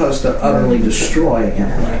 We're supposed to utterly destroy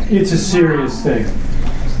Amalek. It's a serious thing.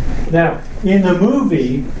 Now, in the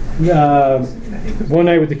movie, One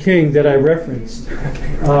Night with the King that I referenced,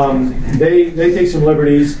 they take some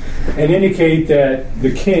liberties and indicate that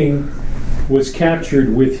the king was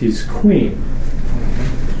captured with his queen,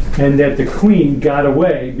 and that the queen got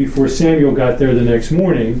away before Samuel got there the next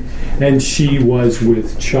morning, and she was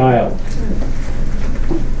with child.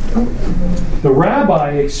 The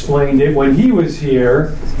rabbi explained it when he was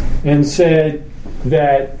here and said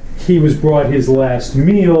that he was brought his last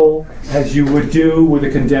meal, as you would do with a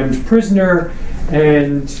condemned prisoner,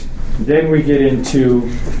 and then we get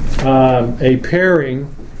into a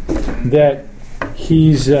pairing that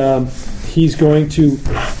he's going to.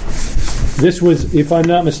 This was, if I'm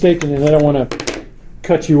not mistaken, and I don't want to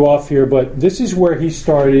cut you off here, but this is where he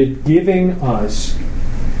started giving us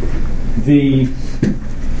the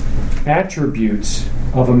attributes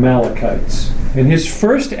of Amalekites. And his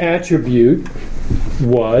first attribute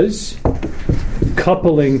was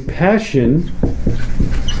coupling passion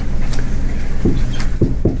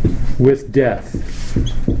with death.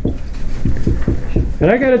 And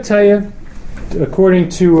I got to tell you, according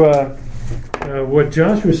to what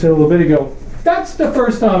Joshua said a little bit ago, that's the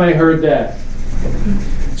first time I heard that.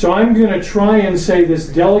 So I'm going to try and say this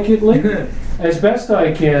delicately as best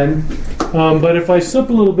I can, but if I slip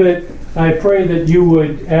a little bit, I pray that you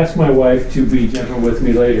would ask my wife to be gentle with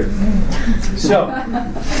me later. So,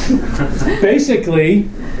 basically,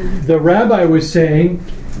 the rabbi was saying,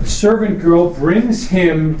 servant girl brings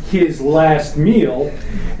him his last meal,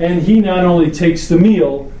 and he not only takes the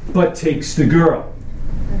meal, but takes the girl.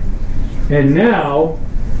 And now,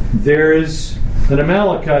 there's an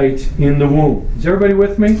Amalekite in the womb. Is everybody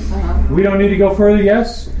with me? We don't need to go further,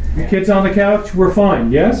 yes? Kids on the couch, we're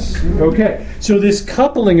fine, yes? Okay. So this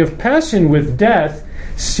coupling of passion with death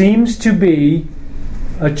seems to be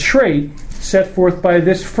a trait set forth by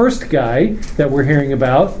this first guy that we're hearing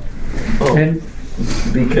about. And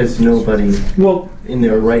because nobody in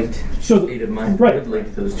their right state of mind would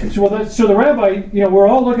like those two. So the rabbi, we're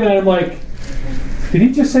all looking at him like, did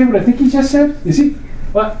he just say what I think he just said? Is he?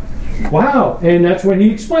 What? Wow. And that's when he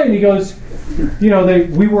explained. He goes, we've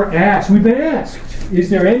been asked, is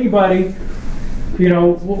there anybody,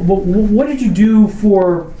 what did you do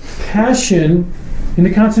for passion in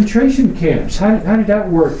the concentration camps? How did that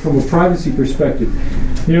work from a privacy perspective?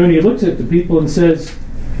 And he looks at the people and says,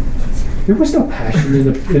 there was no passion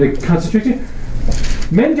in the concentration.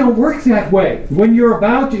 Men don't work that way. When you're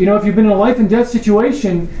about to, if you've been in a life and death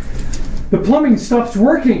situation, the plumbing stops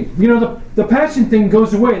working. The passion thing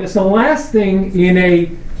goes away. That's the last thing in a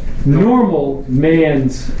normal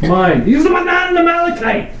man's mind. He's not an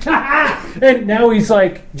Amalekite. And now he's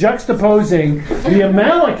like juxtaposing the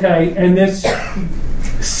Amalekite and this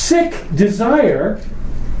sick desire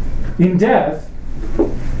in death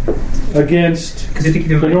against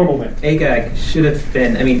the normal man. Agag should have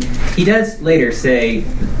been, he does later say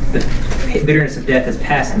the bitterness of death has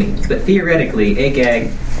passed me, but theoretically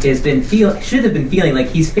Agag should have been feeling like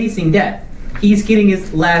he's facing death. He's getting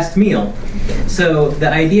his last meal. So the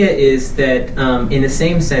idea is that in the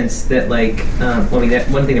same sense that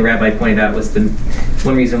one thing the rabbi pointed out was the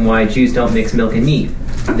one reason why Jews don't mix milk and meat.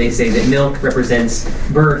 They say that milk represents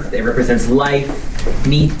birth, it represents life,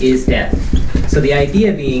 meat is death. So the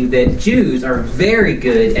idea being that Jews are very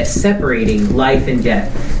good at separating life and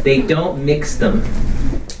death. They don't mix them.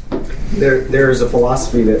 There is a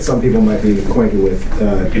philosophy that some people might be acquainted with,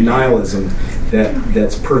 nihilism,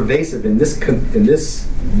 that's pervasive in this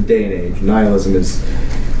day and age. Nihilism is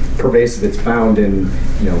pervasive. It's found in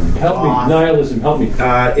help me. Nihilism, help me.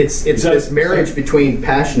 It's this marriage between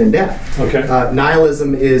passion and death. Okay.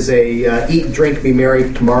 Nihilism is a eat, drink, be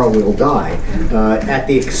merry, tomorrow we'll die. At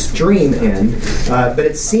the extreme end, but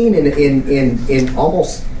it's seen in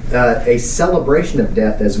almost a celebration of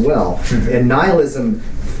death as well. Mm-hmm. And nihilism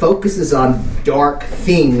focuses on dark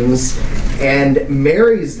things and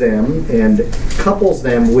marries them and couples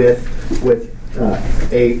them with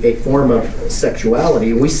a form of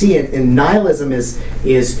sexuality. We see in nihilism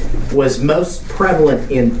was most prevalent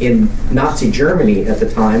in Nazi Germany at the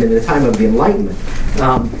time, in the time of the Enlightenment.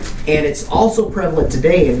 And it's also prevalent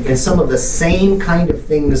today in some of the same kind of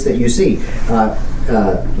things that you see.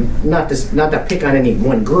 Not to pick on any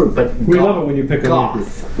one group, but we love it when you pick on one group.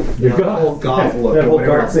 The whole goth look. That whole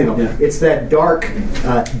dark thing. Yeah. It's that dark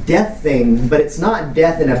death thing, but it's not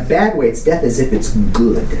death in a bad way. It's death as if it's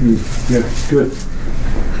good. Yeah, good.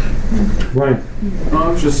 Right. I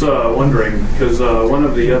was just wondering, because one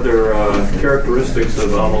of the other characteristics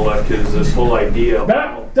of Amalek is this whole idea.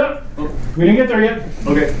 We didn't get there yet.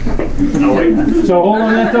 Okay. I'll wait. So hold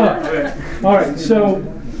on that thought. Okay. All right. So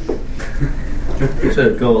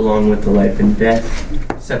to go along with the life and death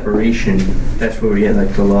separation, that's where we get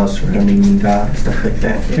the laws surrounding Nidah, stuff like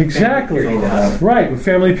that. Exactly. Right, with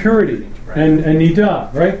family purity and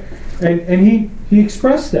Nidah, right? And he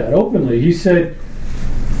expressed that openly. He said,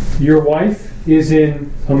 your wife is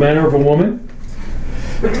in a manner of a woman.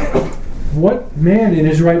 What man in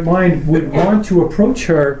his right mind would want to approach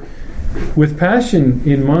her with passion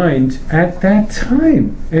in mind at that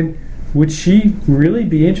time? And would she really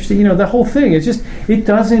be interested? The whole thing, it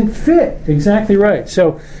doesn't fit. Exactly right.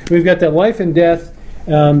 So we've got that life and death.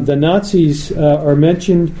 The Nazis are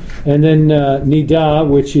mentioned, and then Nidah,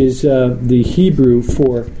 which is the Hebrew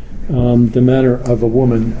for the manner of a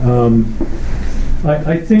woman.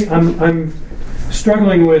 I think I'm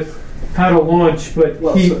struggling with how to launch, but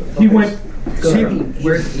he went.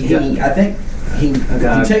 He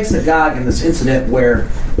takes Agag in this incident where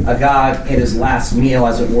Agag, at his last meal,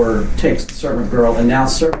 as it were, takes the servant girl, and now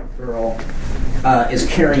servant girl is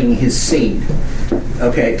carrying his seed.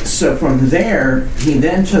 Okay, so from there, he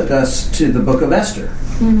then took us to the book of Esther,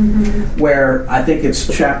 where I think it's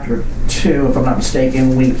chapter 2, if I'm not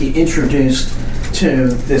mistaken, we get introduced to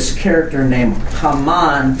this character named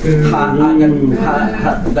Haman, the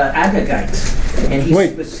Agagite. And he's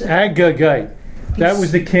Wait, Agagite. That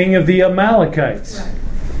was the king of the Amalekites.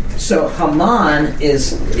 So Haman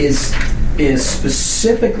is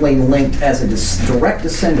specifically linked as a direct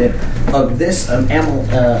descendant of this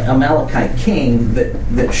Amalekite king that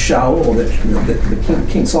Shaul, that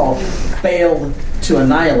King Saul failed to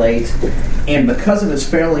annihilate, and because of his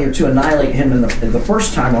failure to annihilate him in the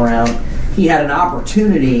first time around, he had an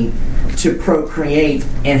opportunity to procreate,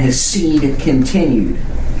 and his seed continued.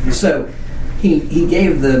 So he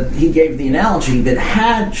gave the analogy that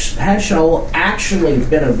had Shaul actually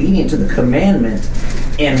been obedient to the commandment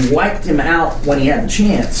and wiped him out when he had the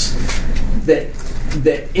chance, that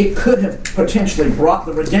it could have potentially brought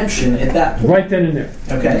the redemption at that point. Right then and there.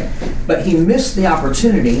 Okay? But he missed the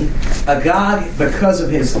opportunity. A God, because of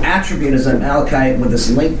his attribute as an Amalekite with this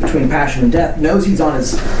link between passion and death, knows he's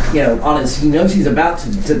he knows he's about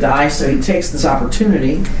to die, so he takes this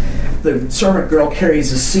opportunity. The servant girl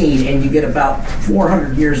carries a seed, and you get about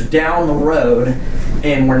 400 years down the road,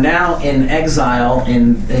 and we're now in exile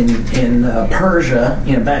in Persia,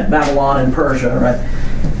 Babylon and Persia, right?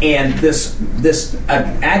 And this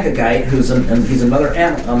Agagite, he's another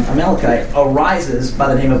Amalekite, arises by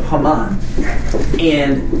the name of Haman,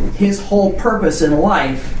 and his whole purpose in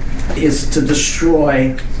life is to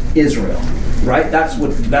destroy Israel, right? That's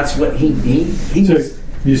what he So,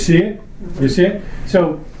 you see it? You see it?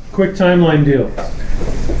 So, quick timeline deal.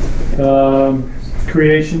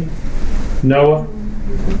 Creation, Noah,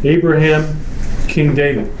 Abraham, King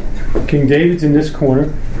David. King David's in this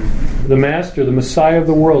corner. The Master, the Messiah of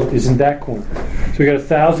the world, is in that corner. So we got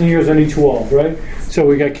 1,000 years on each wall, right? So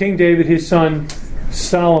we got King David, his son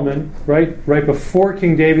Solomon, right? Right before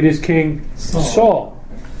King David is King Saul.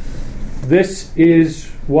 This is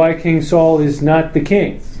why King Saul is not the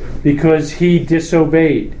king, because he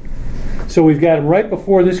disobeyed. So we've got him right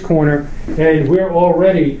before this corner, and we're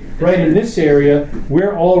already, right in this area,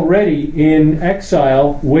 we're already in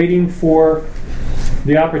exile, waiting for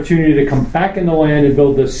the opportunity to come back in the land and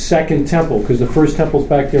build the second temple, because the first temple's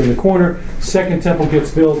back there in the corner, second temple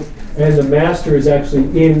gets built, and the Master is actually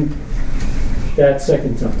in that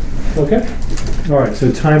second temple. Okay? All right, so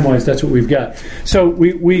time-wise, that's what we've got. So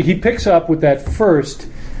he picks up with that first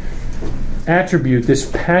attribute, this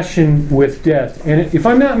passion with death. And if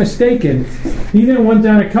I'm not mistaken, he then went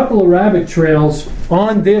down a couple of rabbit trails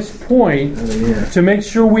on this point to make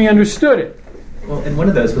sure we understood it. Well, and one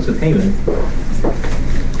of those was with Haman.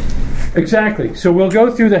 Exactly. So we'll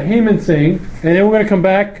go through the Haman thing, and then we're going to come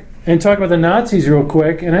back and talk about the Nazis real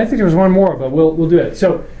quick. And I think there was one more, but we'll do it.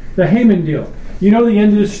 So the Haman deal. You know the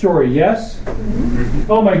end of the story, yes?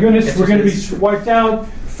 Mm-hmm. Oh my goodness, we're going to be wiped out,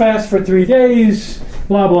 fast for 3 days,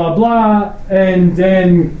 blah, blah, blah. And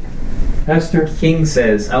then Esther. King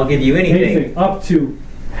says, I'll give you anything. Up to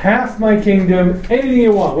half my kingdom, anything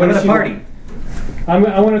you want. What about a party? I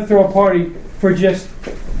want to throw a party for just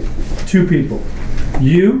 2 people.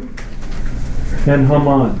 You and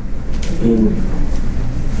Haman.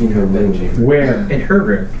 In her bedchamber. Where? In her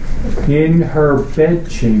room. In her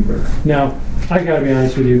bedchamber. Now, I gotta be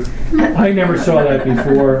honest with you, I never saw that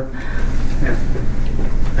before.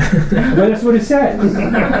 But that's what it said.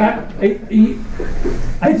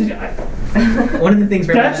 One of the things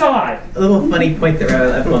that's odd. A little funny point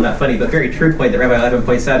that well, not funny, but very true point that Rabbi Levin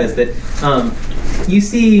points out is that you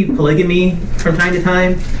see polygamy from time to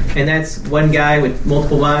time, and that's one guy with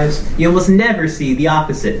multiple wives. You almost never see the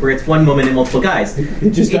opposite, where it's one woman and multiple guys.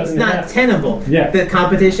 It's not tenable. Yeah. The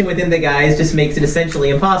competition within the guys just makes it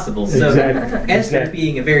essentially impossible. So exactly. Esther,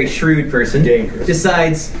 being a very shrewd person,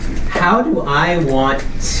 decides, how do I want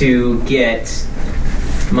to get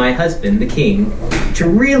my husband, the king, to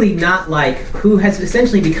really not like who has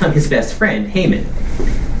essentially become his best friend, Haman.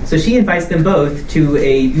 So she invites them both to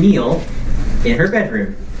a meal in her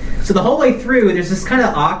bedroom. So the whole way through, there's this kind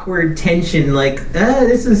of awkward tension, like,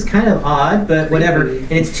 this is kind of odd, but whatever.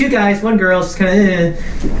 And it's 2 guys, 1 girl, just kind of,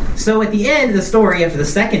 So at the end of the story, after the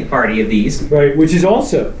second party of these... Right, which is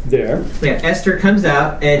also there. Yeah, Esther comes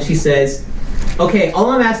out, and she says, okay,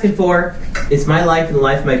 all I'm asking for is my life and the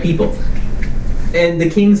life of my people. And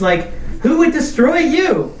the king's like, who would destroy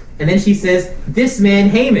you? And then she says, this man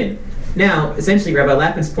Haman. Now, essentially, Rabbi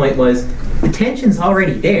Lappin's point was, the tension's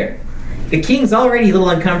already there. The king's already a little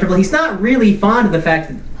uncomfortable. He's not really fond of the fact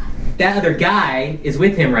that that other guy is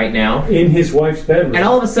with him right now. In his wife's bedroom. And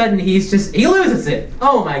all of a sudden, he loses it.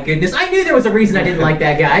 Oh my goodness, I knew there was a reason I didn't like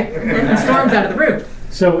that guy. And storms out of the room.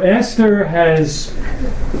 So Esther has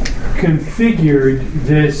configured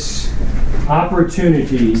this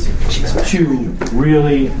opportunity to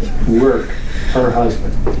really work her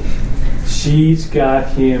husband. She's got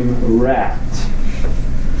him wrapped.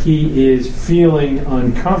 he is feeling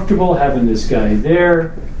uncomfortable having this guy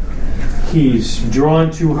there. He's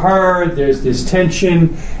drawn to her. There's this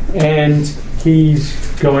tension, and he's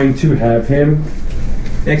going to have him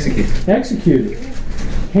executed.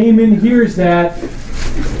 Haman hears that,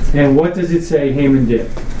 and what does it say Haman did?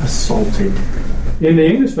 Assaulted. In the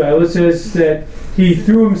English Bible, it says that he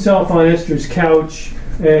threw himself on Esther's couch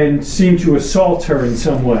and seemed to assault her in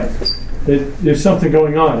some way. That there's something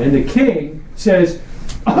going on. And the king says,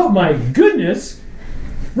 oh my goodness,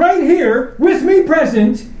 right here, with me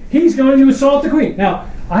present, he's going to assault the queen. Now,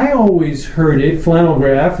 I always heard it, flannel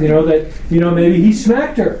graph, that maybe he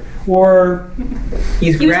smacked her. Or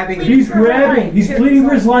he's pleading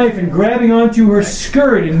for his life and grabbing onto her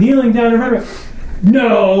skirt and kneeling down in front of her.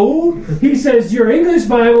 No, he says your English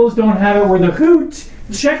Bibles don't have it where the hoot.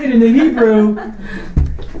 Check it in the Hebrew.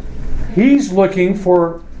 He's looking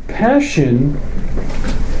for passion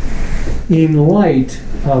in light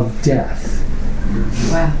of death.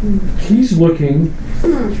 Wow. He's looking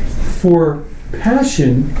for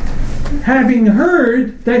passion having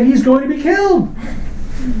heard that he's going to be killed.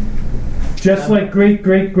 Just like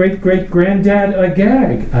great-great-great-great-granddad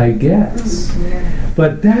Agag, I guess.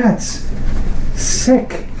 But that's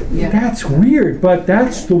sick. Yeah. That's weird, but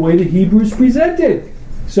that's the way the Hebrews presented.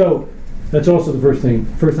 So that's also the first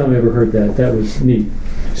time I ever heard that. That was neat.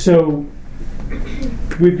 So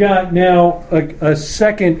we've got now a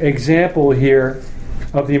second example here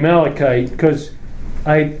of the Amalekite, because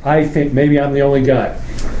I think maybe I'm the only guy.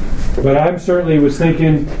 But I certainly was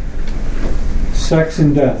thinking sex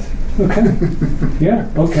and death. Okay. Yeah,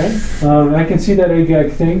 okay. I can see that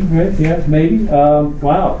Agag thing, right? Yeah, maybe.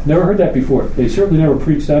 Wow, never heard that before. They certainly never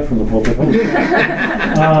preached that from the pulpit.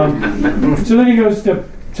 So then he goes to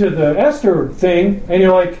the Esther thing, and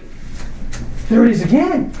you're like, there it is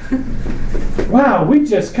again. Wow, we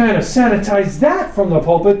just kind of sanitized that from the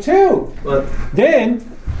pulpit too. Well, then,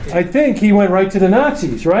 I think he went right to the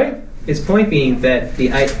Nazis, right? His point being that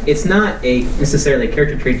it's not necessarily a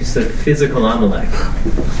character trait, it's a physical Amalek.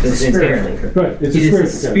 It's inherently. Right, it's it is a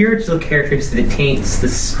spiritual characteristic that taints the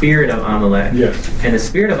spirit of Amalek. Yes. And the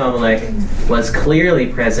spirit of Amalek was clearly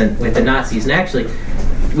present with the Nazis. And actually,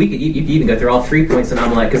 you could even go through all 3 points on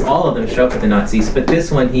Amalek, because all of them show up with the Nazis. But this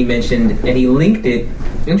one he mentioned, and he linked it,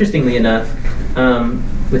 interestingly enough,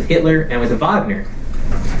 with Hitler and with Wagner.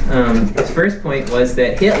 His first point was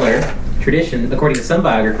that Hitler, tradition, according to some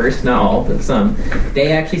biographers, not all, but some,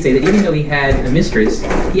 they actually say that even though he had a mistress,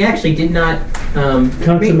 he actually did not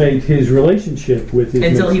consummate his relationship with his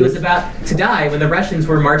until mistress. he was about to die when the Russians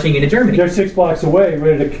were marching into Germany. They're 6 blocks away,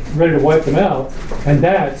 ready to wipe them out, and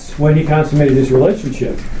that's when he consummated his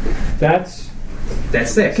relationship. That's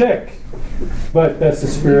sick. Sick. But that's the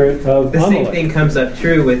spirit of the Amalek. same thing comes up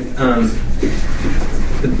true with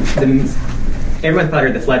everyone's probably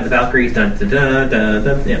heard the Flight of the Valkyries. Dun, dun, dun, dun,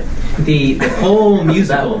 dun, yeah. The whole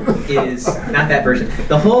musical is not that version.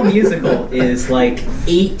 The whole musical is like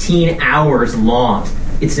 18 hours long.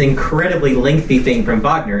 It's an incredibly lengthy thing from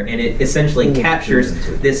Wagner, and it essentially captures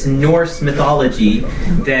this Norse mythology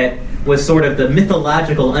that was sort of the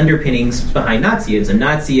mythological underpinnings behind Nazism.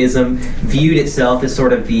 Nazism viewed itself as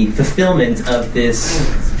sort of the fulfillment of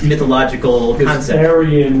this mythological concept.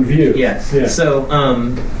 Aryan view. Yes. Yeah. So,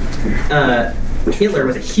 Hitler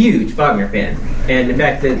was a huge Wagner fan, and in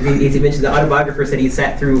fact, he mentioned the autobiographer said he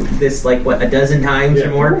sat through this a dozen times or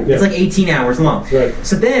more. Yeah. It's like 18 hours long. Right.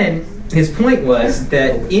 So then his point was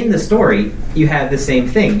that in the story you have the same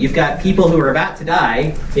thing. You've got people who are about to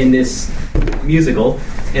die in this musical,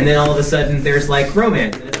 and then all of a sudden there's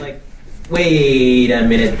romance, and it's like, wait a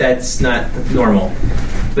minute, that's not normal.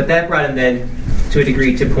 But that brought him then to a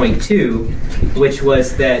degree to point 2, which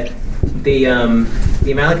was that the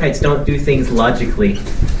Amalekites don't do things logically.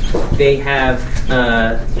 They have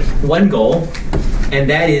one goal, and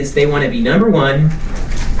that is they want to be number one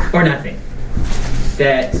or nothing.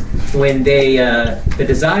 That when they the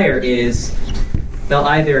desire is they'll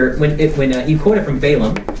either when you quote it from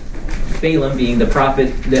Balaam being the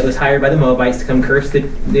prophet that was hired by the Moabites to come curse the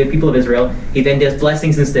people of Israel. He then does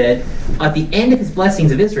blessings instead. At the end of his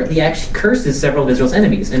blessings of Israel, he actually curses several of Israel's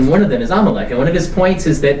enemies, and one of them is Amalek. And one of his points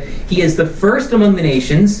is that he is the first among the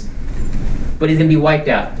nations, but he's going to be wiped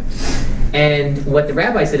out. And what the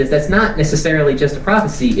rabbi said is that's not necessarily just a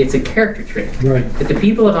prophecy, it's a character trait. Right. That the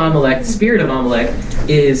people of Amalek, the spirit of Amalek,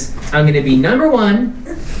 is I'm going to be number one,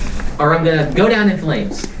 or I'm going to go down in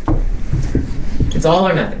flames. It's all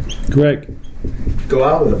or nothing. Greg. Go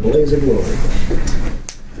out with a blaze of glory.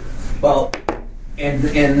 Well, and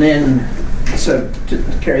then so to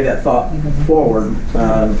carry that thought forward,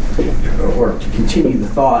 or to continue the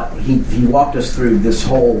thought, he walked us through this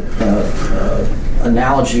whole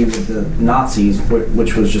analogy with the Nazis,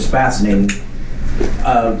 which was just fascinating.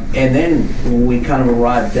 And then we kind of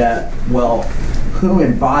arrived at, well, who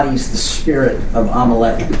embodies the spirit of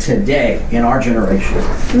Amalek today in our generation?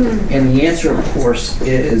 And the answer, of course,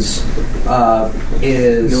 is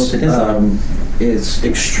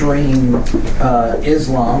extreme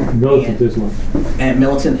Islam, militant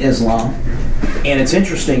Islam. And it's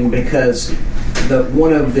interesting because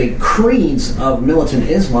one of the creeds of militant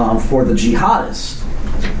Islam for the jihadists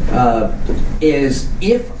is,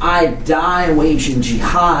 if I die waging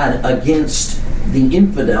jihad against the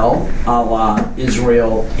infidel, Allah,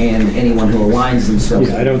 Israel, and anyone who aligns themselves.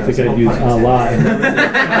 Yeah, I don't think I'd use Allah.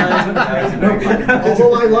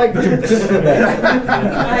 Although I like it.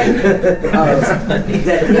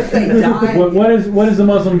 That if they die, what does the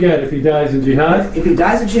Muslim get if he dies in jihad? If he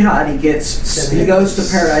dies in jihad, he goes to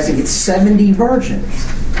paradise and gets 70 virgins.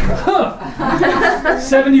 Huh.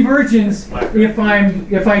 70 virgins if I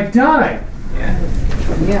die.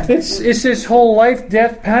 Yeah. It's this whole life,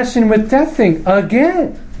 death, passion with death thing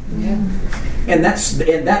again. Yeah. And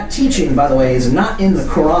that teaching, by the way, is not in the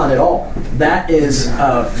Quran at all. That is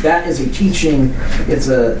a teaching. It's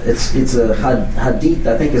a hadith,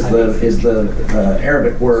 I think is the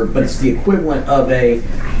Arabic word, but it's the equivalent of a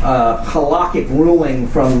halakhic ruling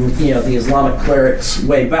from the Islamic clerics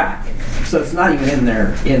way back. So it's not even in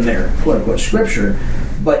their quote unquote scripture,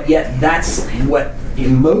 but yet that's what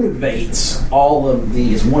motivates all of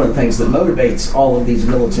these. One of the things that motivates all of these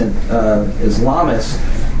militant Islamists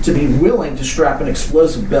to be willing to strap an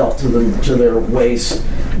explosive belt to their waist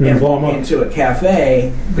and walk into a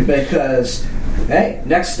cafe because, hey,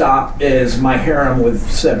 next stop is my harem with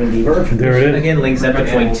 70 virgins. There it is. Again, links up to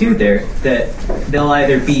point 2 there, that they'll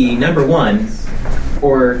either be number one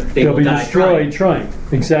or they'll be die destroyed trying.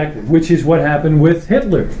 Exactly. Which is what happened with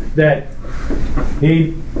Hitler. That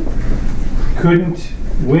he couldn't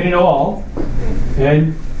win it all,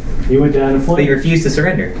 and he went down in flames. But he refused to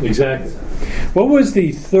surrender. Exactly. What was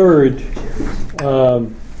the third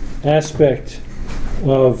aspect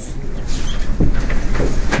of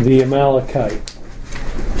the Amalekite?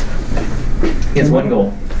 He has one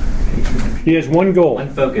goal. He has one goal. One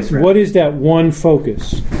focus. Right? What is that one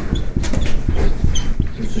focus?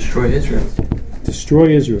 Destroy Israel. Destroy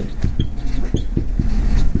Israel.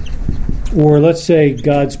 Or let's say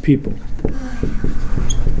God's people.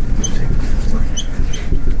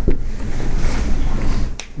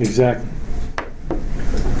 Exactly.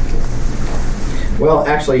 Well,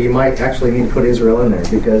 actually, you might actually need to put Israel in there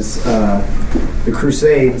because the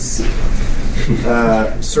Crusades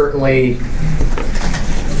certainly,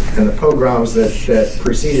 and the pogroms that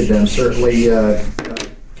preceded them certainly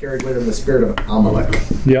carried with them the spirit of Amalek.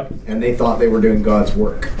 Yep. And they thought they were doing God's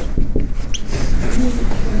work.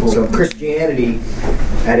 So Christianity,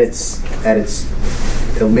 at its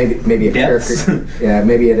maybe a caricature,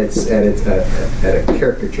 maybe at a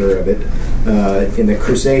caricature of it, in the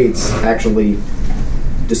Crusades actually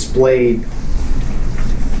displayed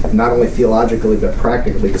not only theologically but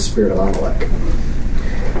practically the spirit of Amalek.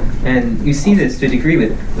 And you see this to a degree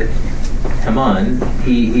with Haman.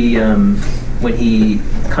 He when he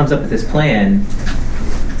comes up with this plan,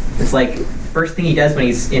 it's like first thing he does when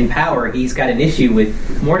he's in power, he's got an issue with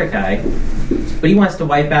Mordecai, but he wants to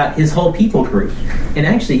wipe out his whole people group. And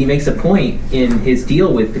actually, he makes a point in his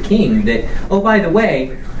deal with the king that, oh, by the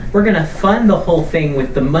way, we're going to fund the whole thing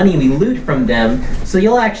with the money we loot from them, so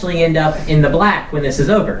you'll actually end up in the black when this is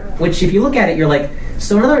over. Which, if you look at it, you're like,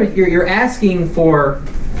 so in other words, you're asking for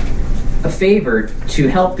a favor to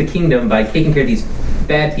help the kingdom by taking care of these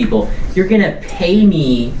bad people. You're going to pay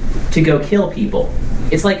me to go kill people.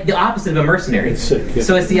 It's like the opposite of a mercenary. It's sick, yeah.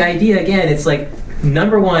 So it's the idea, again, it's like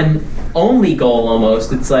number one only goal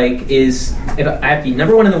almost. It's like, is if I have to be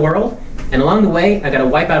number one in the world, and along the way, I got to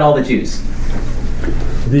wipe out all the Jews.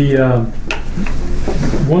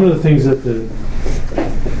 One of the things that the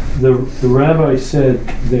rabbi said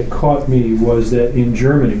that caught me was that in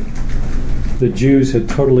Germany, the Jews had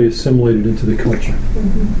totally assimilated into the culture.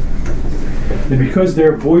 And because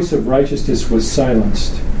their voice of righteousness was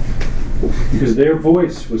silenced,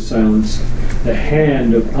 the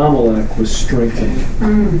hand of Amalek was strengthened.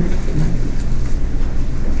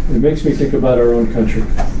 It makes me think about our own country.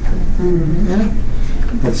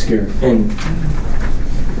 That's scary. And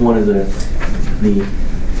one of the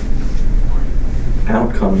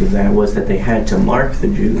outcomes of that was that they had to mark the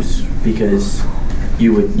Jews, because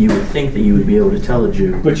you would think that you would be able to tell a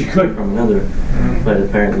Jew, but you couldn't from another, but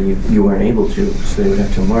apparently you weren't able to, so they would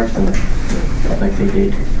have to mark them. like they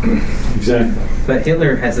did. Exactly. But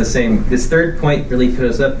Hitler has the same. This third point really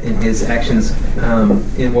shows up in his actions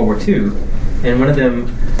in World War II, and one of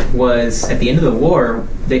them was at the end of the war.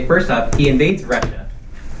 First off, he invades Russia,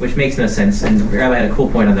 which makes no sense. And Rabbi had a cool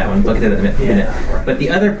point on that one. Look at that in a minute. But the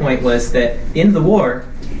other point was that at the end of the war,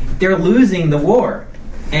 they're losing the war,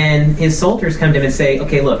 and his soldiers come to him and say,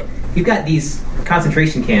 "Okay, look, you've got these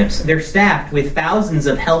concentration camps. They're staffed with thousands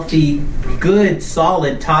of healthy, good,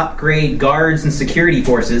 solid, top-grade guards and security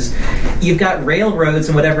forces. You've got railroads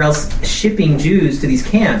and whatever else shipping Jews to these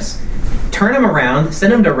camps. Turn them around,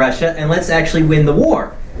 send them to Russia, and let's actually win the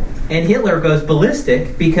war." And Hitler goes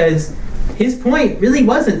ballistic because his point really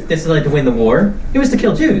wasn't necessarily to win the war; it was to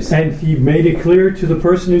kill Jews. And he made it clear to the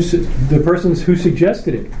persons who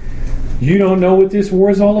suggested it. You don't know what this war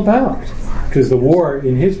is all about, because the war,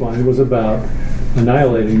 in his mind, was about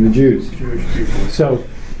annihilating the Jews. So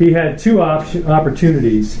he had two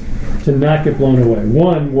opportunities to not get blown away.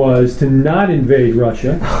 One was to not invade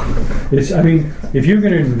Russia. If you're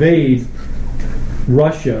going to invade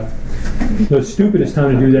Russia, the stupidest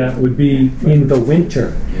time to do that would be in the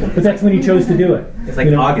winter. But that's when he chose to do it. It's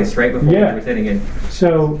like August, right before we were sitting in.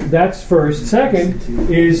 So that's first. Second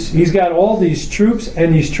is he's got all these troops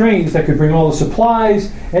and these trains that could bring all the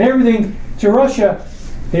supplies and everything to Russia.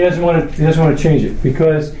 He doesn't want to change it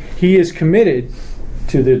because he is committed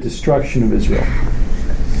to the destruction of Israel.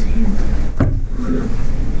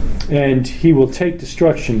 And he will take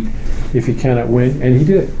destruction if he cannot win, and he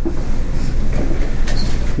did.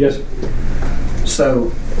 Yes?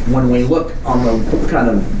 So when we look on the kind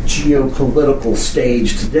of geopolitical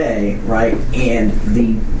stage today, right, and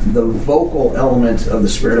the vocal element of the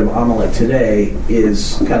spirit of Amalek today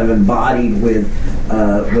is kind of embodied with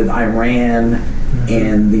Iran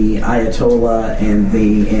and the Ayatollah and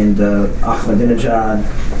Ahmadinejad,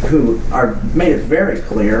 who are made it very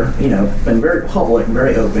clear, been very public and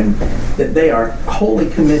very open, that they are wholly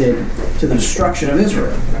committed to the destruction of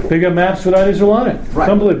Israel. They got maps without Israel on it. Right.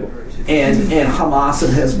 It's unbelievable. And Hamas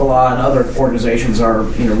and Hezbollah and other organizations are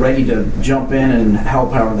ready to jump in and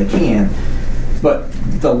help however they can. But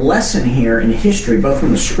the lesson here in history, both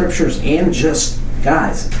from the scriptures and just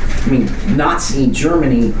guys, Nazi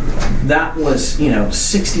Germany, that was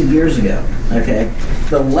 60 years ago. Okay,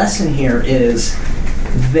 the lesson here is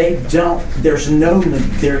there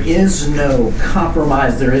is no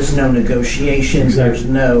compromise, there is no negotiation,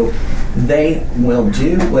 Exactly. They will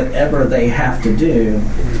do whatever they have to do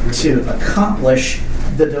to accomplish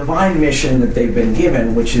the divine mission that they've been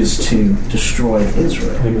given, which is to destroy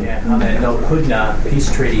Israel. Yeah, on that note, Hudna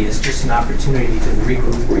peace treaty is just an opportunity to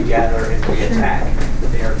regroup, regather, and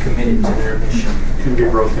reattack. They are committed to their mission. It can be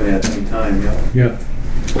broken at any time, Yeah.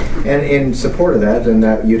 And in support of that, then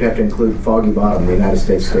you'd have to include Foggy Bottom, the United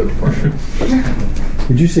States State Department.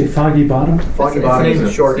 Did you say Foggy Bottom? Foggy Bottom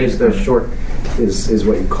is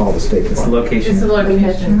what you call the State It's the Department. location. It's the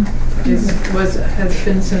location. Has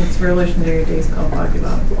been since Revolutionary days called Foggy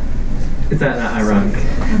Bottom. Is that not ironic?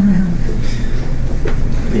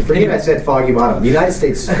 Forget I said Foggy Bottom. The United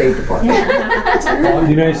States State Department. The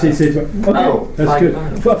United States State Department. Okay, that's Foggy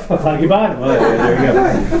good. Foggy Bottom. Oh, there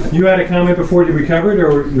you go. You had a comment before you recovered,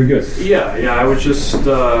 or we're good? Yeah. I was just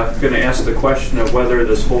going to ask the question of whether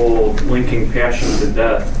this whole linking passion to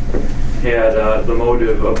death had the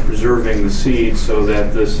motive of preserving the seed so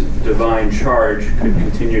that this divine charge could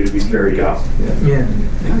continue to be carried out. Yeah.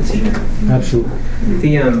 Absolutely.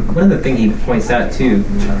 One of the things he points out too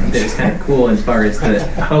that is kind of cool as far as the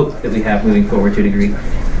hope that we have moving forward to a degree.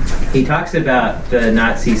 He talks about the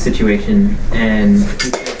Nazi situation, and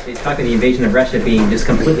he's talking the invasion of Russia being just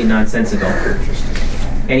completely nonsensical.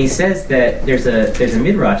 And he says that there's a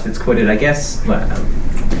midrash that's quoted, I guess,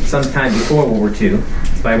 sometime before World War II,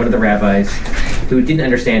 by one of the rabbis who didn't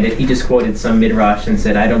understand it. He just quoted some midrash and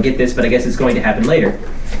said, "I don't get this, but I guess it's going to happen later."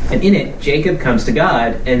 And in it, Jacob comes to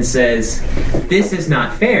God and says, "This is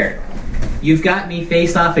not fair. You've got me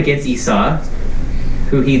faced off against Esau,"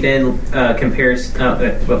 who he then compares,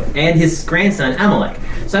 and his grandson Amalek.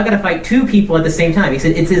 So I've got to fight two people at the same time. He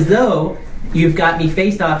said, it's as though you've got me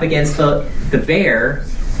faced off against the bear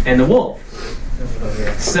and the wolf.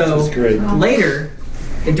 So later,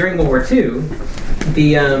 during World War II,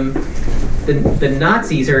 the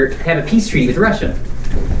Nazis have a peace treaty with Russia.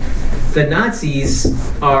 The Nazis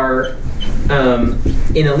are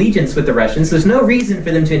in allegiance with the Russians. There's no reason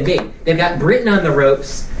for them to invade. They've got Britain on the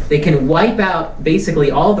ropes. They can wipe out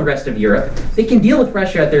basically all the rest of Europe. They can deal with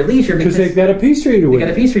Russia at their leisure because they've got a peace treaty with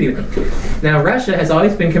them. Now, Russia has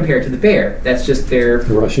always been compared to the bear. That's just the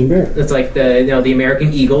Russian bear. It's like the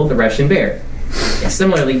American eagle, the Russian bear.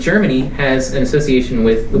 Similarly, Germany has an association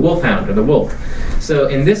with the wolfhound, or the wolf. So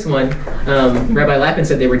in this one, Rabbi Lapin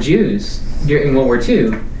said they were Jews during World War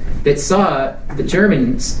II that saw the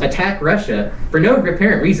Germans attack Russia for no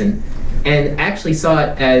apparent reason, and actually saw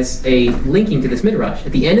it as a linking to this Midrash.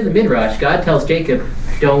 At the end of the Midrash, God tells Jacob,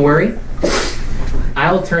 don't worry,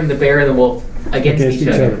 I'll turn the bear and the wolf against each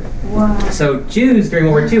other. Wow. So Jews during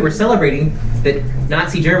World War II were celebrating that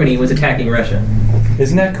Nazi Germany was attacking Russia.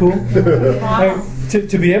 Isn't that cool? Wow.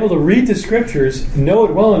 To be able to read the scriptures, know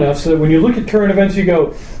it well enough so that when you look at current events, you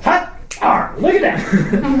go, hot, look at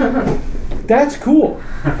that. That's cool.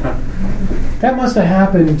 That must have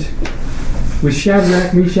happened with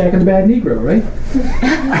Shadrach, Meshach, and the Bad Negro, right?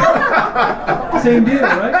 Same deal,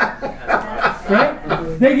 right?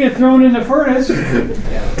 Right? They get thrown in the furnace,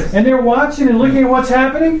 and they're watching and looking at what's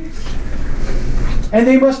happening, and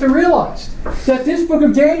they must have realized that this book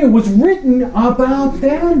of Daniel was written about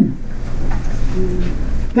them.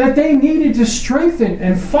 That they needed to strengthen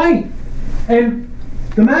and fight. And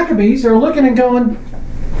the Maccabees are looking and going,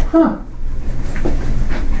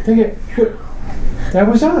 that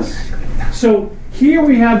was us. So here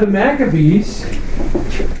we have the Maccabees,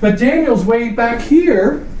 but Daniel's way back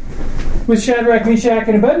here with Shadrach, Meshach,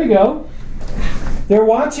 and Abednego. They're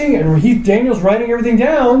watching, and Daniel's writing everything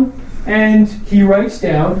down, and he writes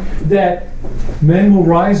down that men will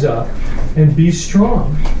rise up and be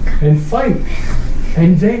strong and fight.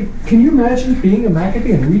 And can you imagine being a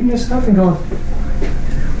Maccabee and reading this stuff and going,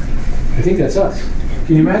 I think that's us.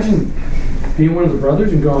 Can you imagine being one of the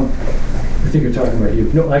brothers and going, I think they're talking about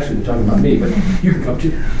you. No, actually they're talking about me, but you can come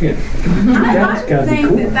too. Yeah. I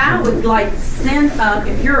think that would send up,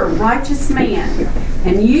 if you're a righteous man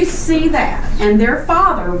and you see that, and their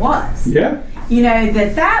father was. Yeah.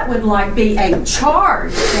 That would be a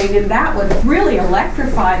charge thing, and that would really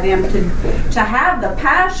electrify them to have the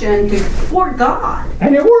passion for God.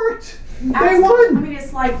 And it worked. They won. I mean,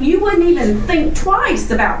 it's like you wouldn't even think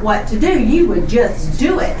twice about what to do. You would just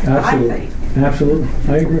do it, Absolutely. I think. Absolutely.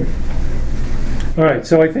 I agree. All right,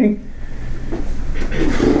 so I think,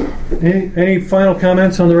 any final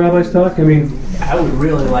comments on the rabbi's talk? I mean, I would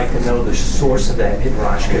really like to know the source of that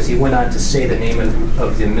Midrash, because he went on to say the name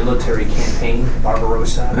of the military campaign,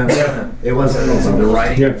 Barbarossa. It wasn't the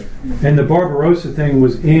writing. Yeah. And the Barbarossa thing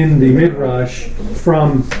was in the Midrash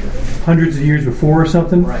from hundreds of years before or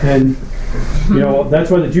something. Right. And, that's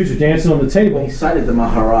why the Jews are dancing on the table. He cited the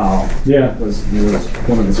Maharal. Yeah. Was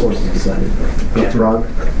one of the sources he cited. Yeah. Wrong.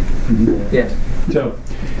 Mm-hmm. Yeah. So,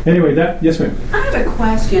 anyway, yes, ma'am. I have a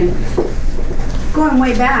question. Going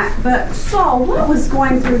way back, but Saul, what was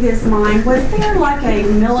going through his mind? Was there a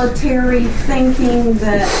military thinking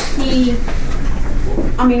that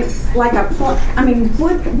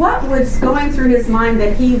what was going through his mind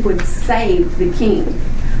that he would save the king?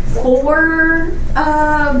 For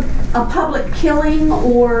a public killing,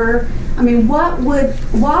 or what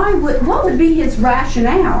would be his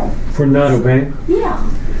rationale For not obeying? Yeah.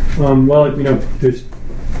 There's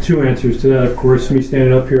two answers to that. Of course, me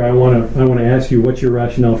standing up here, I want to ask you what's your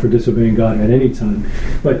rationale for disobeying God at any time.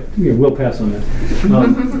 But we'll pass on that.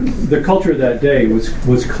 The culture of that day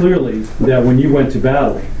was clearly that when you went to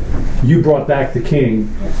battle, you brought back the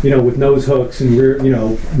king, with nose hooks and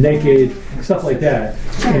naked, stuff like that.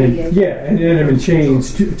 And him in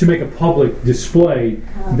chains to make a public display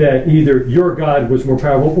that either your God was more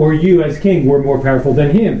powerful or you as king were more powerful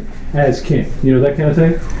than him as king. That kind of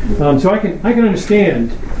thing. So I can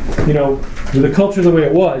understand, with the culture the way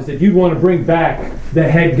it was, that you'd want to bring back the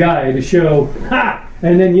head guy to show,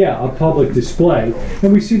 and then a public display.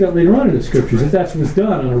 And we see that later on in the scriptures, that that's what's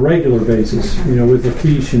done on a regular basis, with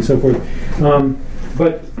Lachish and so forth.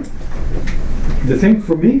 But the thing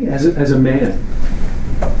for me as a man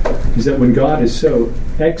is that when God is so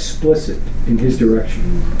explicit in his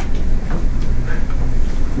direction,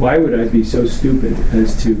 why would I be so stupid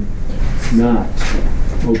as to not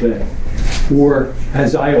obey? Or,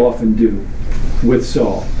 as I often do with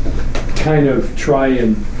Saul, kind of try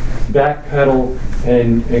and backpedal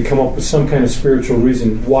and come up with some kind of spiritual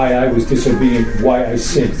reason why I was disobedient, why I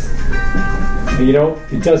sinned. And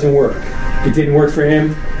it doesn't work. It didn't work for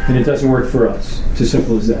him, and it doesn't work for us. It's as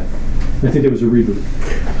simple as that. I think there was a reboot.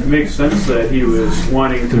 It makes sense that he was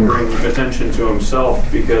wanting to bring attention to himself,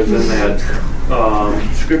 because in that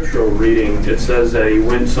scriptural reading, it says that he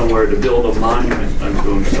went somewhere to build a monument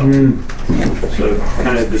unto himself. So it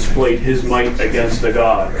kind of displayed his might against the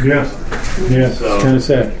God. Yeah, so. It's kind of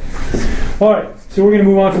sad. All right, so we're going to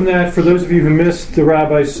move on from that. For those of you who missed the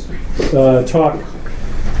rabbi's talk,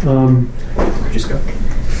 just go.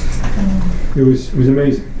 It was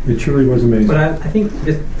amazing. It truly was amazing. But I think,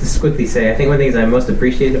 just quickly say, I think one of the things I most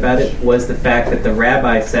appreciated about it was the fact that the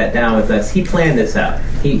rabbi sat down with us. He planned this out.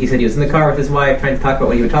 He said he was in the car with his wife trying to talk about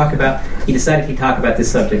what he would talk about. He decided he'd talk about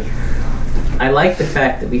this subject. I like the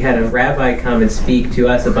fact that we had a rabbi come and speak to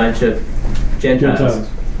us, a bunch of Gentiles.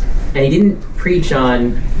 And he didn't preach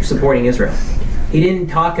on supporting Israel. He didn't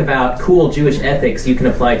talk about cool Jewish ethics you can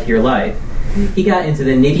apply to your life. He got into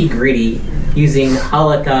the nitty-gritty, using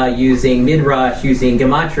halakha, using midrash, using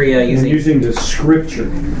gematria, using the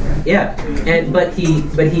scripture. Yeah, but he,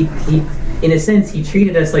 in a sense, he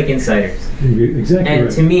treated us like insiders. Exactly. And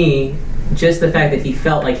right. to me, just the fact that he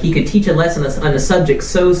felt like he could teach a lesson on a subject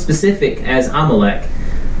so specific as Amalek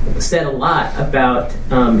said a lot about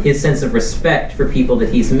his sense of respect for people that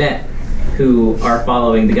he's met who are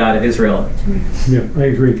following the God of Israel. Yeah, I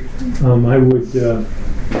agree.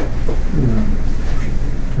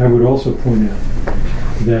 I would also point out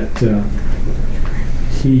that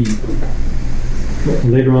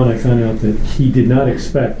later on I found out that he did not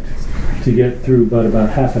expect to get through but about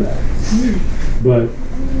half of that. But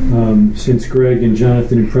since Greg and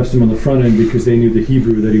Jonathan impressed him on the front end because they knew the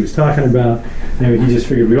Hebrew that he was talking about, and he just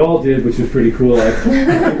figured we all did, which was pretty cool. I keep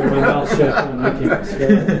my mouth shut and I can't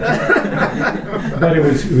spell it. But it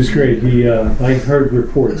was great. I heard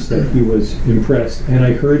reports that he was impressed, and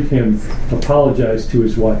I heard him apologize to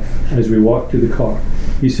his wife as we walked to the car.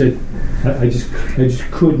 He said, I just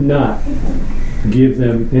could not give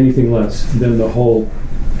them anything less than the whole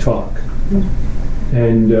talk.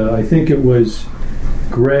 And I think it was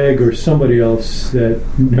Greg or somebody else that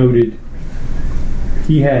noted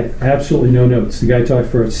he had absolutely no notes. The guy talked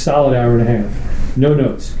for a solid hour and a half. No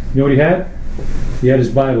notes. You know what he had? He had his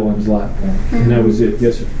Bible on his lap. And that was it.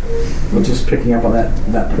 Yes, sir. Well, just picking up on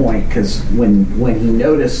that point, because when he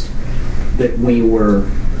noticed that we were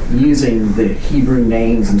using the Hebrew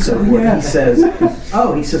names and so forth, he says,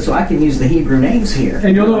 so I can use the Hebrew names here.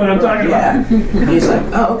 And you'll know what I'm talking about. He's like,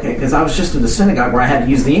 oh, okay, because I was just in the synagogue where I had to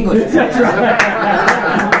use the English.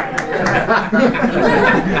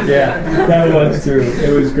 Yeah, that was true. It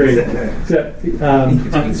was great. So,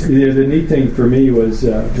 the neat thing for me was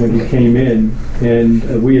when he came in,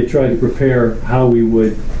 and we had tried to prepare how we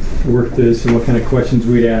would work this and what kind of questions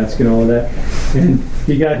we'd ask and all of that. And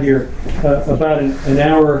he got here about an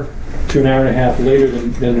hour to an hour and a half later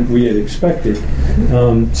than we had expected.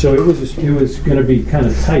 So it was going to be kind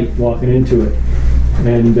of tight walking into it.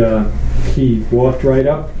 And he walked right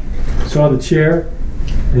up, saw the chair,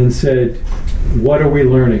 and said, "What are we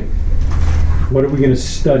learning? What are we going to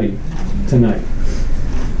study tonight?"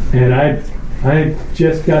 And I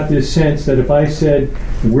just got this sense that if I said,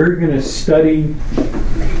 "We're going to study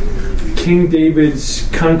King David's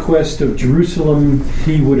conquest of Jerusalem,"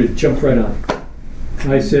 he would have jumped right on.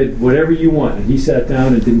 I said, "Whatever you want." And he sat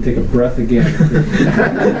down and didn't take a breath again.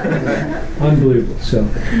 Unbelievable. So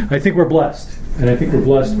I think we're blessed. And I think we're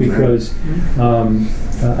blessed because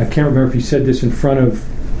I can't remember if he said this in front of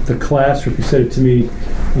the class or if he said it to me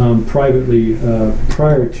privately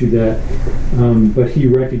prior to that, but he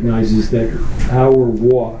recognizes that our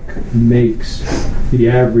walk makes the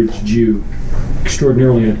average Jew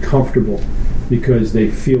extraordinarily uncomfortable because they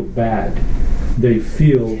feel bad. They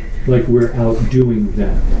feel like we're outdoing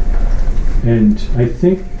them. And I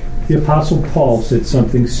think the Apostle Paul said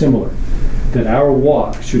something similar, that our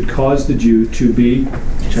walk should cause the Jew to be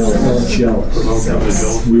jealous.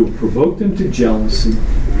 We will provoke them to jealousy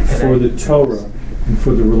for the Torah and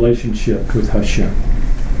for the relationship with Hashem.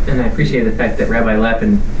 And I appreciate the fact that Rabbi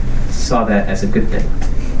Lapin saw that as a good thing.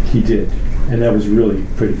 He did, and that was really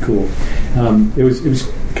pretty cool. It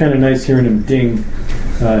was kind of nice hearing him ding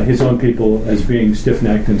his own people as being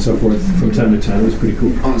stiff-necked and so forth from time to time. It was pretty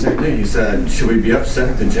cool. On the same thing, he said, should we be upset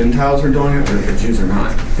if the Gentiles are doing it or if the Jews are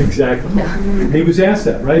not? Exactly. He was asked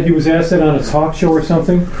that, right? He was asked that on a talk show or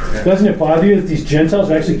something. Yeah. Doesn't it bother you that these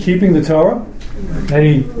Gentiles are actually keeping the Torah? And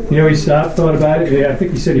he stopped, thought about it. I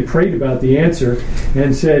think he said he prayed about the answer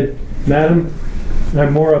and said, "Madam,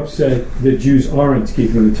 I'm more upset that Jews aren't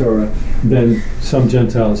keeping the Torah than some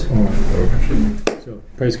Gentiles are." So,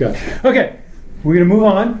 praise God. Okay. We're going to move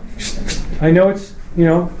on. I know it's,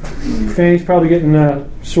 Fanny's probably getting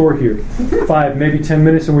sore here. 5, maybe 10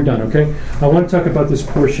 minutes and we're done, okay? I want to talk about this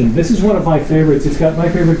portion. This is one of my favorites. It's got my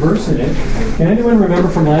favorite verse in it. Can anyone remember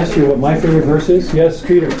from last year what my favorite verse is? Yes,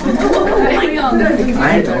 Peter?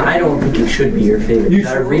 I don't think it should be your favorite.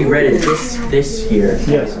 I reread it this year.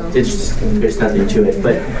 Yes. There's nothing to it,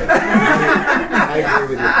 but I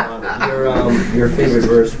agree with your comment. Your favorite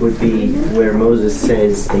verse would be where Moses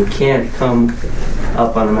says they can't come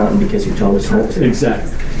up on the mountain because you told us not to.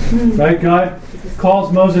 Exactly. Right? God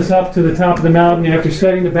calls Moses up to the top of the mountain after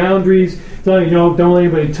setting the boundaries. So, don't let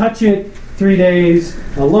anybody touch it. 3 days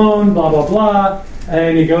alone, blah, blah, blah.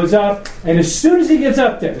 And he goes up, and as soon as he gets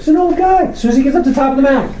up there, it's an old guy, as soon as he gets up to the top of the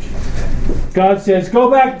mountain, God says, go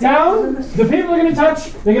back down. The people are going to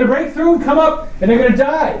touch, they're going to break through and come up, and they're going to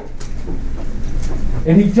die.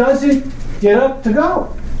 And he doesn't get up to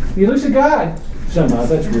go. He looks at God, somehow,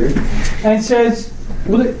 that's weird, and says,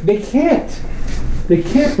 well, they can't. They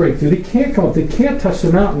can't break through. They can't come up. They can't touch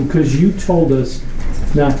the mountain because you told us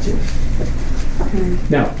not to.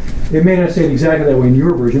 Now, it may not say it exactly that way in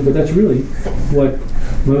your version, but that's really what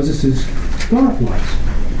Moses' thought was.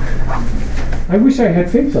 I wish I had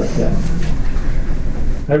faith like that.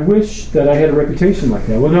 I wish that I had a reputation like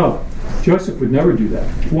that. Well, no. Joseph would never do that.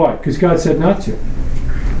 Why? Because God said not to.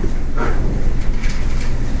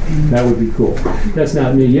 That would be cool. That's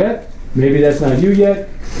not me yet. Maybe that's not you yet.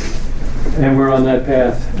 And we're on that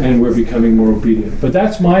path, and we're becoming more obedient. But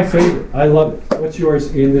that's my favorite. I love it. What's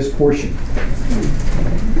yours in this portion?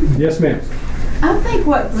 Yes, ma'am. I think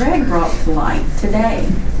what Greg brought to light today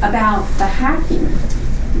about the hacking.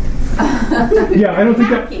 Yeah, I don't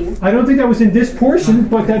think that was in this portion,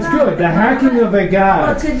 but that's good. The hacking of a God.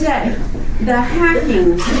 Well, today, the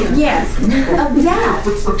hacking, yes, of doubt.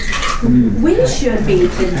 We should be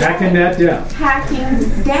today hacking that down.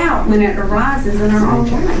 Hacking doubt when it arises in our own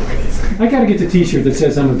life. I got to get the T-shirt that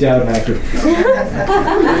says I'm a doubt hacker.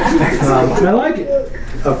 I like it.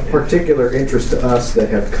 Of particular interest to us that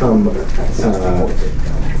have come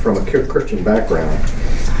from a Christian background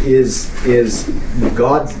is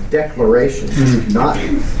God's declaration, not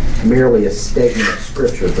merely a statement of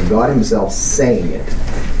Scripture, but God Himself saying it.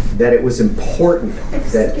 That it was important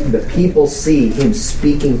that the people see Him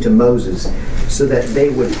speaking to Moses so that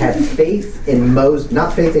they would have faith in Moses,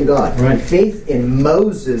 not faith in God, right. Faith in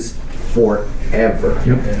Moses forever.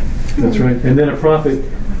 Yep, that's right. And then a prophet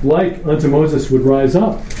like unto Moses would rise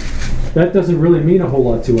up. That doesn't really mean a whole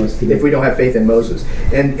lot to us today. If we don't have faith in Moses,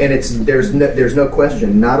 and there's no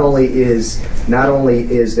question. Not only is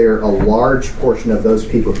there a large portion of those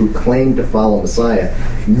people who claim to follow Messiah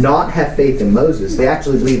not have faith in Moses, they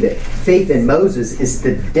actually believe that faith in Moses is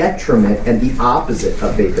the detriment and the opposite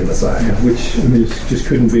of faith in Messiah. Yeah, which just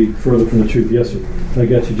couldn't be further from the truth. Yes, sir. I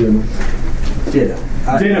got you, Jim. Ditto.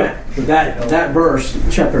 Ditto. That verse,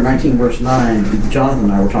 chapter 19, verse 9, Jonathan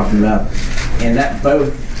and I were talking about, and that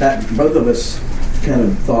both of us kind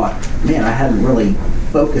of thought, man, I hadn't really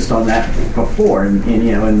focused on that before, and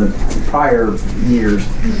in the prior years,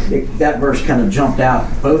 that verse kind of jumped out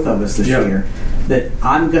both of us this year. That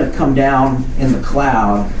I'm going to come down in the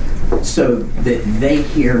cloud so that they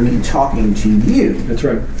hear me talking to you. That's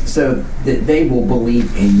right. So that they will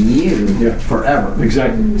believe in you forever.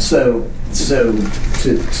 Exactly. So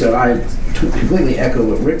I completely echo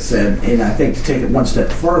what Rick said, and I think to take it one step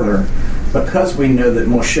further, because we know that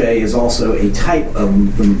Moshe is also a type of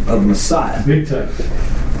Messiah. Big type.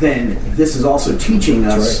 Then this is also teaching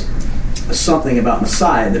us something about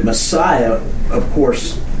Messiah. That Messiah, of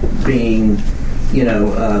course, being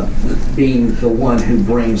being the one who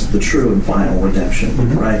brings the true and final redemption,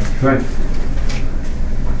 right? Right.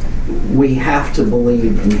 We have to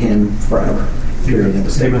believe in Him forever. Period.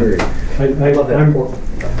 Period. I love that.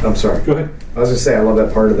 I'm sorry. Go ahead. I was going to say, I love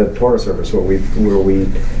that part of the Torah service where we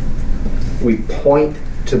point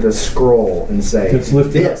to the scroll and say, "This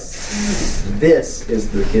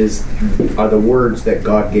are the words that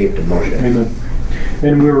God gave to Moshe." Amen.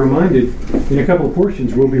 And we're reminded in a couple of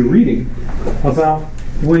portions we'll be reading about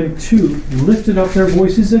when two lifted up their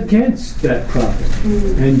voices against that prophet,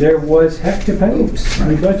 and there was heck to pay.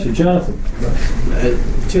 We got you, Jonathan.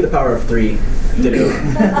 To the power of 3.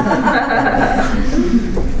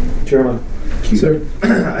 Chairman. So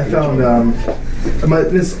I found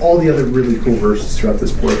all the other really cool verses throughout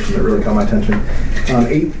this portion that really caught my attention.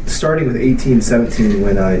 Starting with 18:17,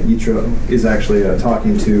 when Yitro is actually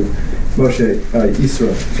talking to Moshe.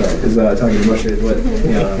 Yisro, sorry, is talking to Moshe.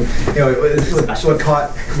 What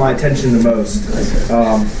caught my attention the most,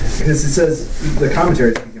 because it says the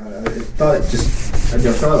commentary. I've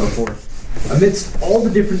never thought of it before. Amidst all the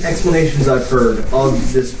different explanations I've heard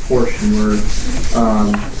of this portion, where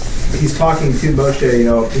he's talking to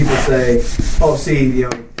Moshe, people say, "Oh, see,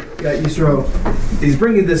 Yisro, he's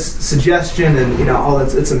bringing this suggestion, and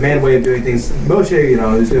it's a man way of doing things." Moshe, he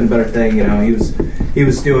was doing a better thing. He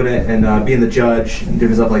was doing it and being the judge and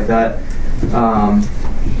different stuff like that.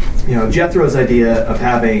 Jethro's idea of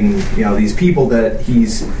having these people that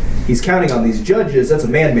he's counting on, these judges, that's a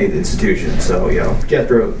man-made institution. So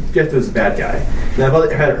Jethro's a bad guy. And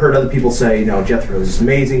I've heard other people say, Jethro was this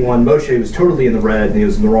amazing one. Moshe was totally in the red and he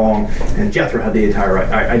was in the wrong, and Jethro had the entire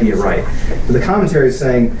idea right. But the commentary is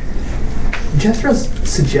saying Jethro's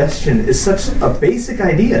suggestion is such a basic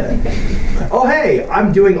idea. Oh, hey,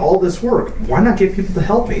 I'm doing all this work. Why not get people to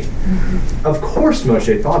help me? Of course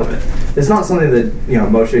Moshe thought of it. It's not something that,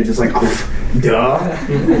 Moshe just like, oh,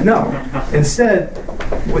 duh. No. Instead,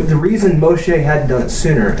 the reason Moshe hadn't done it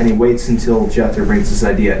sooner, and he waits until Jethro brings this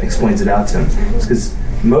idea and explains it out to him, is because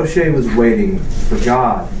Moshe was waiting for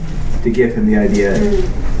God to give him the idea.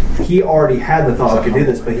 He already had the thought, I could do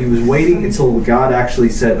this, but he was waiting until God actually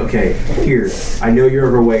said, okay, here, I know you're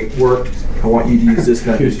overworked, I want you to use this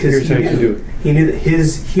method. Because he knew that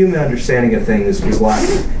his human understanding of things was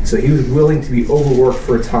lacking. So he was willing to be overworked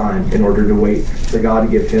for a time in order to wait for God to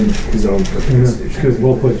give him his own purpose. Good,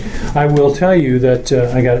 well put. I will tell you that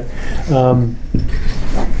I got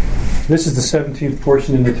this is the 17th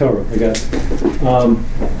portion in the Torah. I got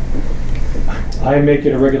I make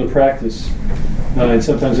it a regular practice, and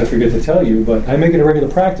sometimes I forget to tell you, but I make it a regular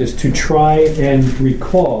practice to try and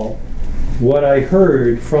recall what I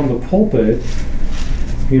heard from the pulpit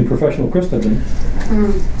in professional Christendom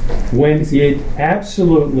when it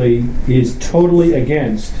absolutely is totally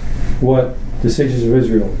against what the sages of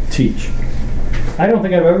Israel teach. I don't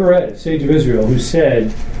think I've ever read a sage of Israel who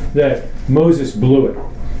said that Moses blew it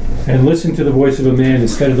and listened to the voice of a man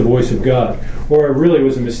instead of the voice of God, or it really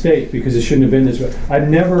was a mistake because it shouldn't have been this way. I've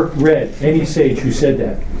never read any sage who said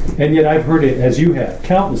that, and yet I've heard it, as you have,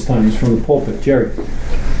 countless times from the pulpit. Jerry?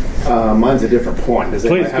 Mine's a different point. Please,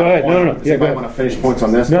 go ahead. No. Does anybody want to finish points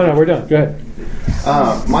on this? No, we're done. Go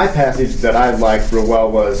ahead. My passage that I liked real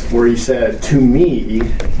well was where he said, to me,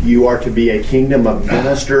 you are to be a kingdom of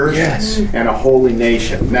ministers and a holy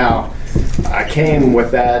nation. Now, I came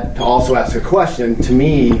with that to also ask a question. To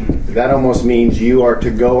me, that almost means you are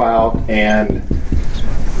to go out and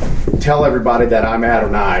tell everybody that I'm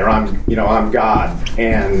Adonai, or I'm God.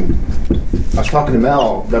 And I was talking to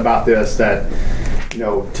Mel about this, that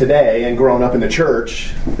today and growing up in the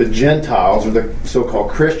church, the Gentiles, or the so-called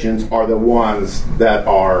Christians, are the ones that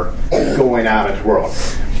are going out into the world.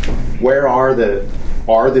 Where are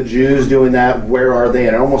the Jews doing that? Where are they?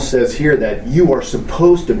 And it almost says here that you are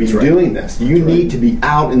supposed to be doing this. You need to be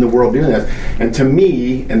out in the world doing this. And to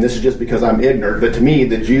me, and this is just because I'm ignorant, but to me,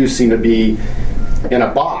 the Jews seem to be in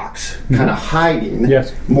a box, kind of hiding,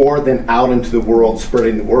 more than out into the world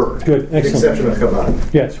spreading the word. Good, excellent. With the exception of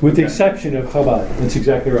Chabad. Yes, with the exception of Chabad. That's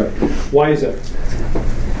exactly right. Why is that?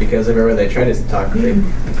 Because everywhere they try to talk,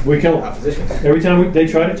 we kill them. Opposition. Every time they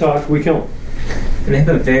try to talk, we kill them. And they have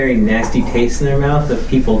a very nasty taste in their mouth of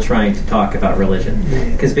people trying to talk about religion.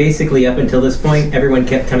 Because basically, up until this point, everyone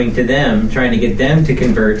kept coming to them, trying to get them to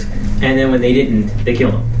convert, and then when they didn't, they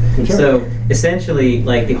killed them. Sure. So essentially,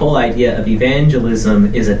 like, the whole idea of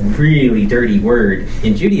evangelism is a really dirty word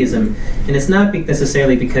in Judaism, and it's not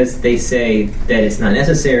necessarily because they say that it's not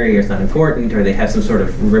necessary or it's not important or they have some sort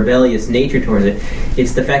of rebellious nature towards it.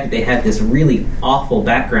 It's the fact that they have this really awful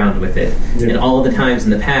background with it, and all the times in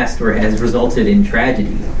the past where it has resulted in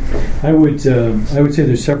tragedy. I would say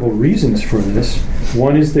there's several reasons for this.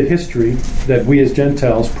 One is the history that we as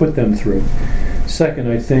Gentiles put them through.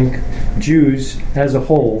 Second, I think Jews as a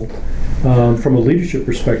whole, from a leadership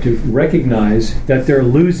perspective, recognize that they're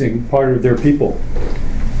losing part of their people.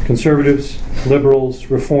 Conservatives, liberals,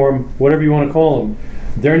 reform, whatever you want to call them,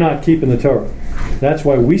 they're not keeping the Torah. That's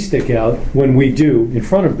why we stick out when we do in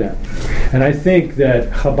front of them. And I think that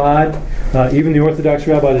Chabad, even the Orthodox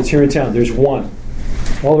rabbi that's here in town, there's one.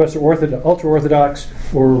 All the rest are ultra-Orthodox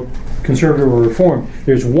or conservative or reform.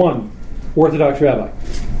 There's one Orthodox rabbi.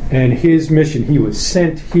 And his mission, he was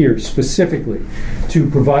sent here specifically to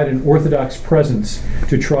provide an Orthodox presence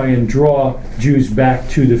to try and draw Jews back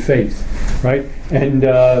to the faith, right? And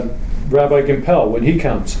Rabbi Gimpel, when he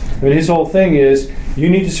comes, his whole thing is, you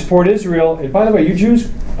need to support Israel. And by the way, you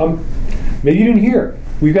Jews, maybe you didn't hear,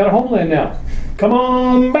 we've got a homeland now. Come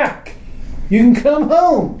on back. You can come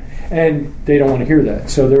home. And they don't want to hear that.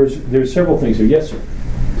 So there's several things here. Yes, sir.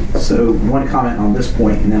 So one comment on this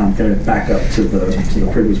point, and then I'm going to back up to the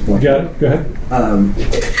previous point. Got it. Go ahead.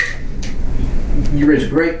 You raised a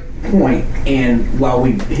great point, and while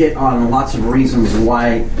we hit on lots of reasons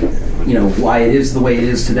why it is the way it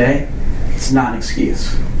is today, it's not an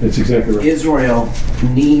excuse. That's exactly right. Israel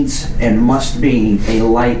needs and must be a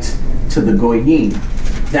light to the Goyim.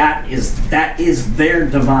 That is their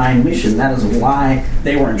divine mission. That is why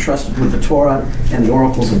they were entrusted with the Torah and the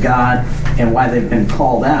oracles of God, and why they've been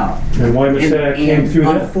called out. And why Messiah came through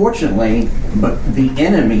that. Unfortunately, but the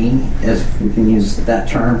enemy, as we can use that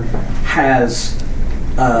term, has,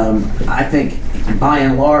 I think, by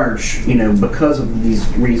and large, because of these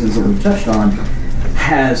reasons that we've touched on,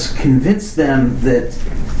 has convinced them that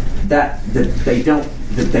they don't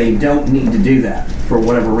that they don't need to do that for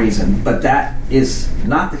whatever reason. But that is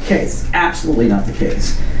not the case. Absolutely not the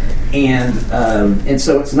case. And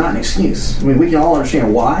so it's not an excuse. I mean, we can all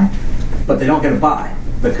understand why, but they don't get a buy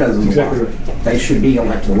because of the Exactly law. right. They should be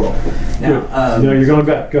elected to the world. Now, no, you're going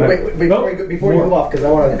back. Go ahead. Wait, before you move off, because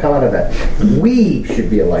I want to comment on that. We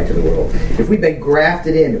should be a light to the world. If we've been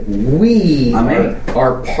grafted in, we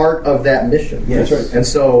are part of that mission. Yes. That's right. And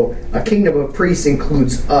so a kingdom of priests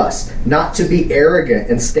includes us. Not to be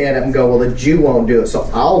arrogant and stand up and go, well, the Jew won't do it, so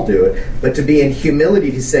I'll do it. But to be in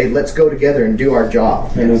humility to say, let's go together and do our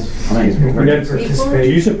job. Yes. Do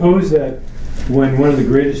you suppose that when one of the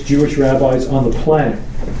greatest Jewish rabbis on the planet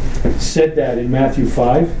said that in Matthew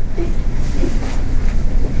 5,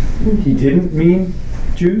 he didn't mean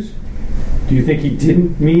Jews? Do you think he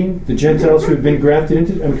didn't mean the Gentiles who had been grafted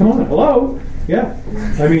into? I mean, come on, hello? Yeah.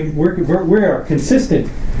 I mean, we're consistent.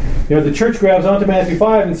 You know, the church grabs onto Matthew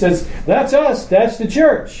 5 and says, that's us, that's the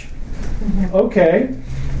church. Okay.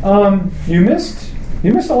 You missed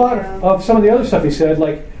a lot of some of the other stuff he said,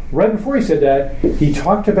 like right before he said that, he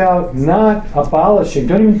talked about not abolishing.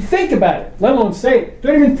 Don't even think about it, let alone say it.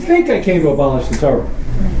 Don't even think I came to abolish the Torah.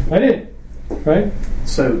 I didn't. Right?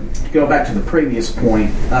 So to go back to the previous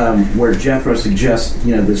point, where Jethro suggests,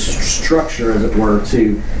 this structure, as it were,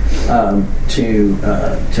 to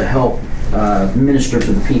help minister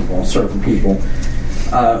to the people, serve the people.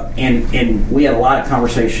 And we had a lot of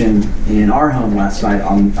conversation in our home last night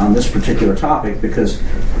on this particular topic, because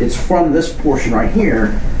it's from this portion right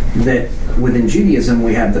here that within Judaism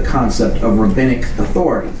we have the concept of rabbinic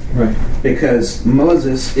authority. Right. Because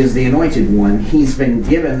Moses is the anointed one. He's been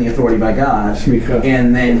given the authority by God.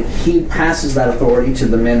 And then he passes that authority to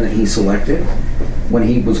the men that he selected. When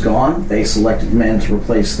he was gone, they selected men to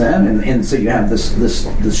replace them. And so you have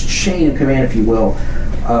this chain of command, if you will,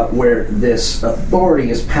 where this authority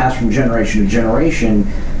is passed from generation to generation,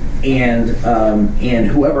 and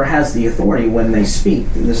whoever has the authority when they speak,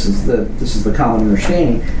 this is the common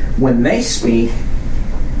understanding, when they speak,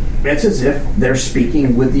 it's as if they're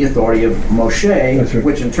speaking with the authority of Moshe, right,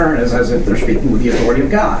 which in turn is as if they're speaking with the authority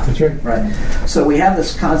of God. That's right. Right. So we have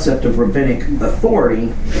this concept of rabbinic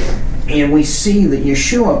authority. And we see that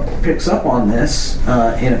Yeshua picks up on this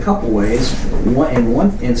in a couple ways. In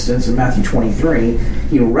one instance, in Matthew 23,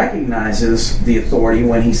 he recognizes the authority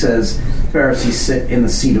when he says, Pharisees sit in the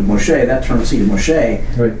seat of Moshe. That term, seat of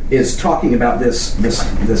Moshe, right, is talking about this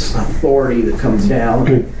authority that comes down.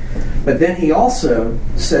 Okay. But then he also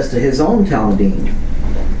says to his own Talmudim,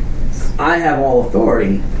 I have all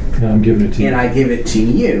authority, and I'm giving it to you. And I give it to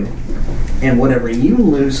you. And whatever you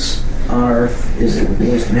loose on earth is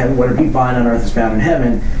loosed in heaven. Whatever you bind on earth is bound in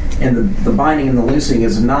heaven. And the binding and the loosing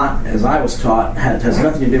is not, as I was taught, has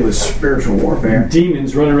nothing to do with spiritual warfare.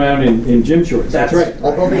 Demons run around in gym shorts. That's right.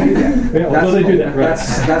 Although they do that. Yeah, although they do that, right.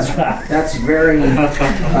 That's very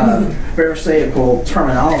Pharisaical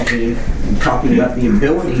terminology, talking about the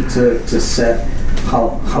ability to set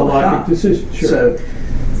halakha decisions. Sure.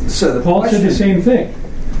 So the Paul said the same thing.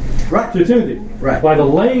 Right. To Timothy. Right. By the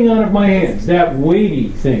laying on of my hands, that weighty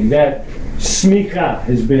thing, that smicha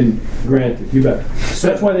has been granted. You bet. So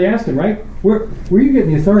that's why they asked him, right? Where are you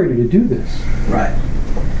getting the authority to do this? Right.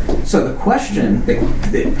 So the question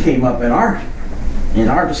that came up in our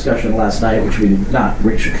discussion last night, which we did not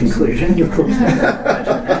reach a conclusion, of course. You'll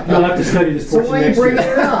have to study this portion next year. So why are you bringing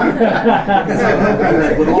it up? Because I'm hoping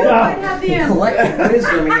that with all the collective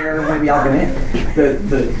wisdom here, maybe I'll get in.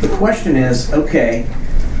 The question is, okay,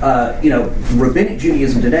 Rabbinic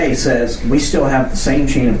Judaism today says we still have the same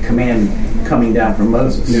chain of command coming down from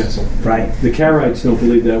Moses. Yes. Right? The Karaites don't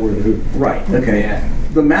believe that word. Right. Okay. Yeah.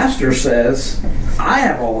 The Master says, I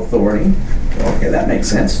have all authority. Okay, that makes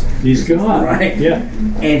sense. He's God. Right? Yeah.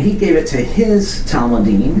 And he gave it to his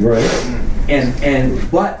Talmudim. Right.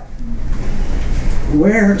 But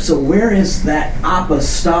where is that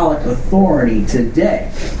apostolic authority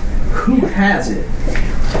today? Who has it?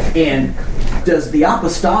 And does the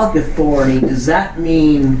apostolic authority, does that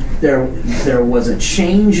mean there was a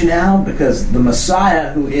change now? Because the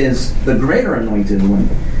Messiah, who is the greater anointed one,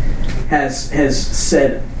 has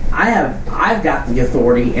said, I've got the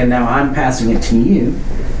authority, and now I'm passing it to you,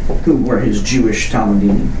 who were his Jewish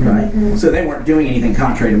Talmudim, right? Mm-hmm. So they weren't doing anything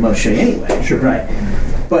contrary to Moshe anyway, sure, right?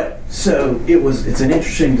 But so it's an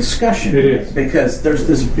interesting discussion. It is, because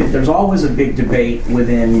there's always a big debate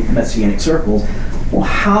within Messianic circles. Well,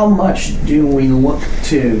 how much do we look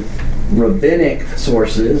to rabbinic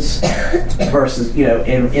sources versus,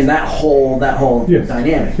 in that whole yes,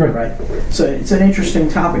 dynamic, right? So it's an interesting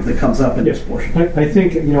topic that comes up in this portion. I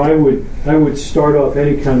think, I would start off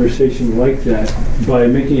any conversation like that by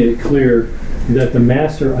making it clear that the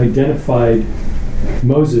Master identified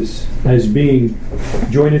Moses as being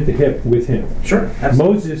joined at the hip with him. Sure,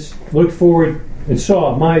 absolutely. Moses looked forward and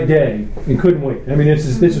saw my day and couldn't wait. I mean, this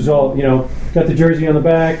is all, got the jersey on the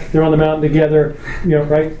back, they're on the mountain together,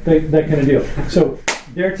 right? That kind of deal. So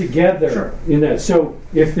they're together in that. So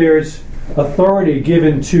if there's authority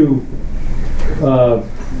given to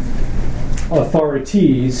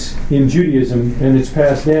authorities in Judaism and it's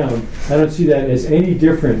passed down, I don't see that as any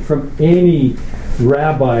different from any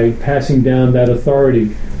rabbi passing down that authority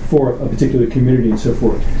for a particular community and so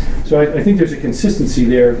forth. So I think there's a consistency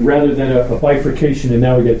there rather than a bifurcation and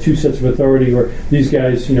now we got two sets of authority, or these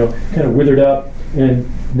guys, kind of withered up and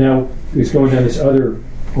now it's going down this other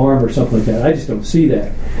arm or something like that. I just don't see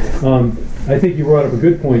that. I think you brought up a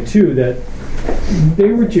good point too, that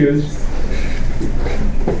they were Jews.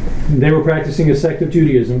 They were practicing a sect of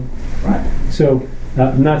Judaism. Right. So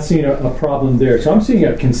I'm not seeing a problem there. So I'm seeing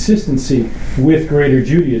a consistency with greater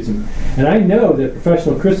Judaism. And I know that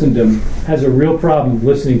professional Christendom has a real problem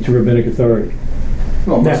listening to rabbinic authority.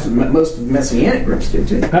 Well, most of the Messianic groups do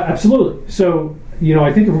too. Absolutely. So,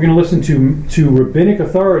 I think if we're going to listen to rabbinic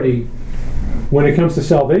authority when it comes to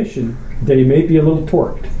salvation, they may be a little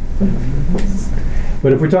torqued.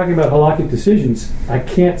 But if we're talking about halakhic decisions, I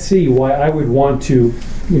can't see why I would want to,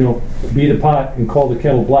 be the pot and call the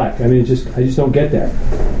kettle black. I mean, I just don't get that.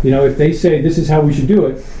 If they say this is how we should do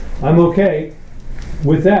it, I'm okay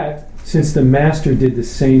with that, since the master did the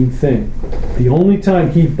same thing. The only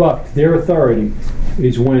time he bucked their authority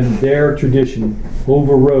is when their tradition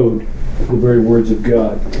overrode the very words of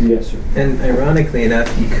God. Yes, sir. And ironically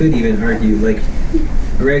enough, you could even argue, like,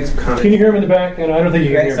 Greg's comment. Can you hear him in the back? And I don't think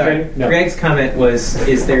you can hear sorry. him. No. Greg's comment was,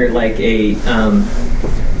 is there like a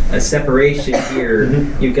separation here?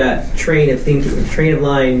 Mm-hmm. You've got train of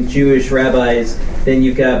line Jewish rabbis, then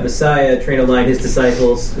you've got Messiah, train of line his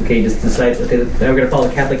disciples. Okay, just disciples. Okay, I'm going to follow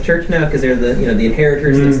the Catholic Church now because they're the the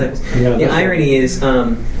inheritors of the disciples. Yeah, the irony is,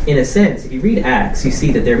 in a sense, if you read Acts, you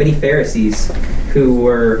see that there are many Pharisees who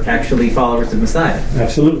were actually followers of Messiah.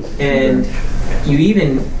 Absolutely. And you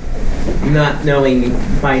even, not knowing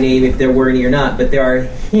by name if there were any or not, but there are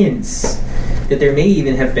hints that there may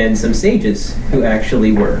even have been some sages who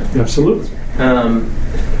actually were. Absolutely.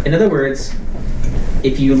 In other words,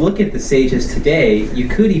 if you look at the sages today, you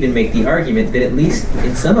could even make the argument that at least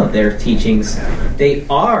in some of their teachings, they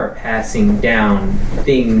are passing down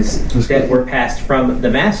things that were passed from the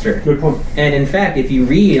master. Good point. And in fact, if you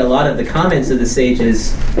read a lot of the comments of the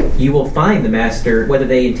sages, you will find the master, whether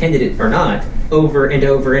they intended it or not, over and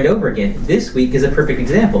over and over again. This week is a perfect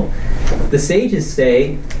example. The sages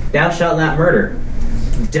say, "Thou shalt not murder."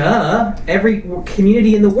 Duh! Every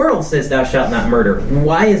community in the world says thou shalt not murder.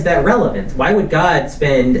 Why is that relevant? Why would God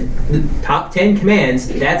spend the top 10 commands?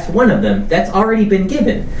 That's one of them. That's already been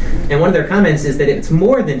given. And one of their comments is that it's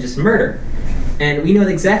more than just murder. And we know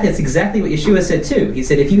that's exactly what Yeshua said too. He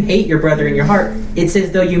said, if you hate your brother in your heart, it's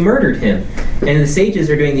as though you murdered him. And the sages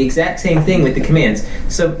are doing the exact same thing with the commands.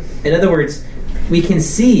 So, in other words, we can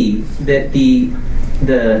see that the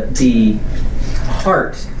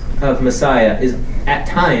heart of Messiah is at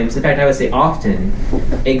times, in fact I would say often,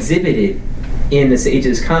 exhibited in the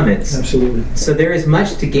sages' comments. Absolutely. So there is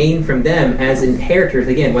much to gain from them as inheritors,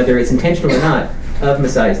 again, whether it's intentional or not, of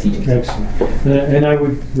Messiah's teachings. Excellent. And I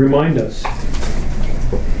would remind us,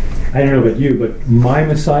 I don't know about you, but my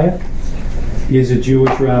Messiah is a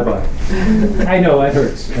Jewish rabbi. I know it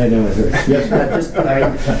hurts. Yes.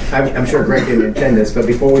 I'm sure Greg didn't intend this, but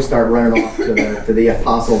before we start running off to the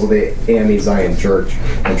apostles of the AME Zion Church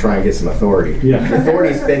and try and get some authority,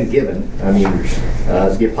 authority's been given. I mean,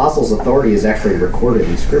 the apostles' authority is actually recorded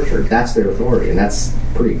in Scripture. That's their authority, and that's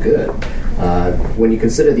pretty good. When you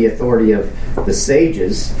consider the authority of the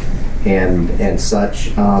sages and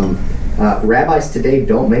such. Rabbis today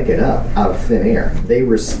don't make it up out of thin air. They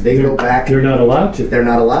go back. They're not allowed to. They're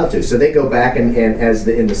not allowed to. So they go back and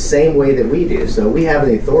in the same way that we do. So we have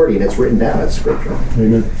the authority, and it's written down in Scripture.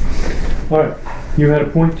 Amen. All right, you had a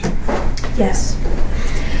point. Yes.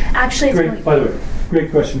 Actually, great. By the way,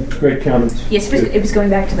 great question. Great comments. Yes, it was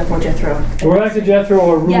going back to the whole Jethro. We're back to Jethro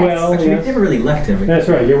or Ruel. Yes. Actually, we've never really left him. That's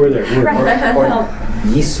right. Yeah, we're there. Or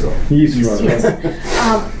Yisro. Yes.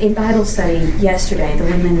 In Bible study yesterday, the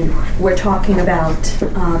women were talking about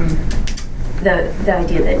the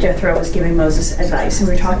idea that Jethro was giving Moses advice, and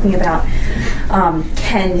we were talking about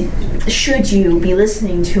should you be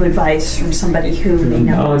listening to advice from somebody who may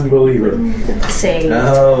not unbeliever say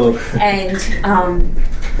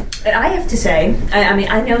and I have to say, I mean,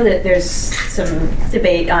 I know that there's some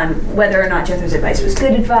debate on whether or not Jethro's advice was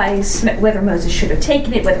good advice, whether Moses should have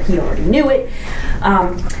taken it, whether he already knew it.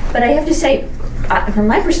 But I have to say, from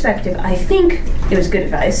my perspective, I think it was good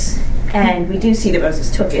advice. and we do see that Moses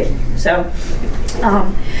took it. So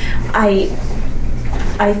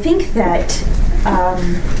I think that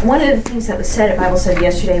one of the things that was said at Bible study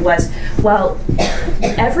yesterday was, well,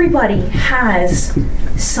 everybody has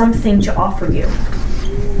something to offer you,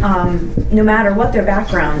 no matter what their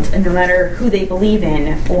background and no matter who they believe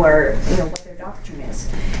in or what their doctrine is,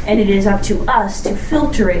 and it is up to us to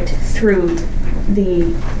filter it through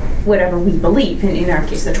the whatever we believe, in our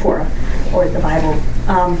case the Torah or the Bible,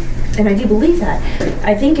 and I do believe that.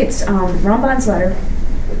 I think it's Ramban's letter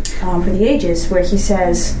for the ages where he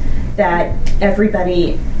says that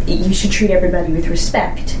you should treat everybody with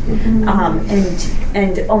respect,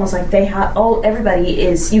 and almost like everybody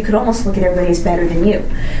is. You could almost look at everybody as better than you,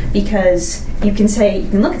 because you can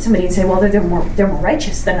look at somebody and say, well, they're more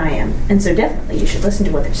righteous than I am, and so definitely you should listen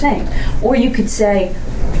to what they're saying. Or you could say,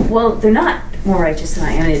 well, they're not more righteous than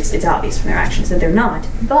I am. It's obvious from their actions that they're not,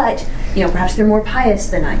 but perhaps they're more pious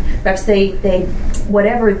than I. Perhaps they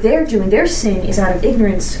whatever they're doing, their sin is out of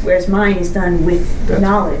ignorance, whereas mine is done with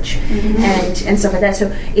knowledge and stuff like that.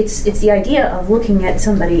 So it's the idea of looking at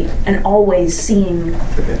somebody and always seeing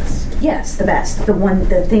the best. Yes, the best,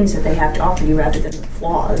 the things that they have to offer you rather than the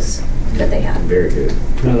flaws that they have. Very good.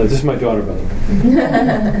 No, this is my daughter, by the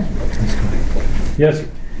way. Yes.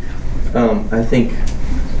 I think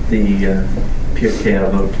the Pirkei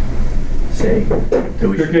Avot say that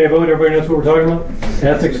we Pirkei Avot, everybody knows what we're talking about?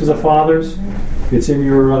 Ethics of the Fathers. It's in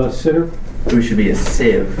your sitter. We should be a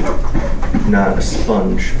sieve, not a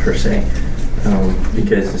sponge per se,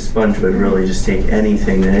 because the sponge would really just take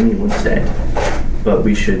anything that anyone said, but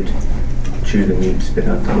we should chew the meat, spit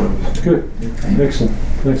out the bones. Good. Excellent.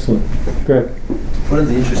 Great. One of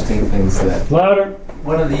the interesting things that louder.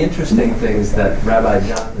 One of the interesting things that Rabbi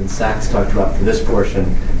Jonathan Sachs talked about for this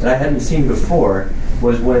portion that I hadn't seen before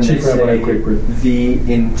was when Chief they Rabbi say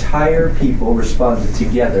the entire people responded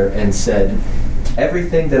together and said,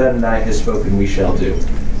 everything that Adonai has spoken we shall do.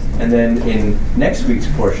 And then in next week's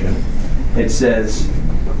portion, it says,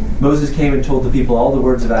 Moses came and told the people all the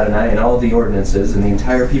words of Adonai and all the ordinances, and the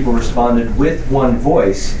entire people responded with one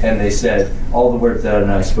voice, and they said, all the words that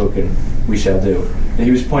Adonai has spoken we shall do. And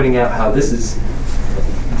he was pointing out how this is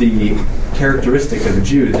the characteristic of a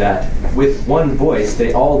Jew, that with one voice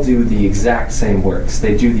they all do the exact same works.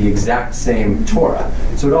 They do the exact same Torah.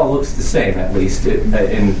 So it all looks the same, at least.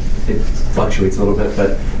 It fluctuates a little bit,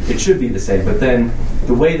 but it should be the same. But then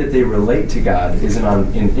the way that they relate to God is on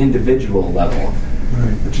an individual level,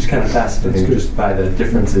 which is kind of fascinating just by the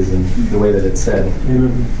differences in the way that it's said.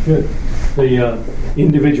 Good. The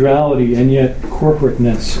individuality and yet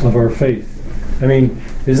corporateness of our faith. I mean,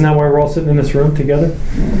 isn't that why we're all sitting in this room together?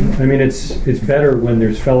 I mean, it's better when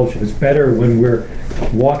there's fellowship. It's better when we're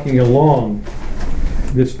walking along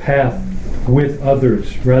this path with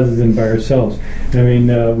others rather than by ourselves. I mean,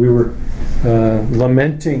 we were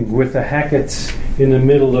lamenting with the Hacketts in the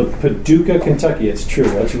middle of Paducah, Kentucky. It's true.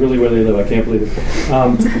 That's really where they live. I can't believe it.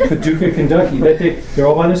 Paducah, Kentucky. They're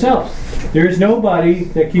all by themselves. There is nobody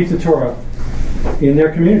that keeps the Torah in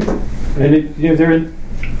their community, and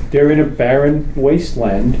they're in a barren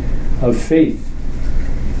wasteland of faith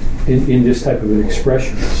in this type of an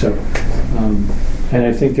expression. So, and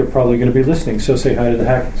I think they're probably going to be listening. So say hi to the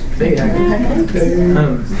Hacketts.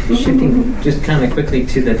 Shifting just kind of quickly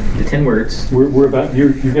to the 10 words. We're about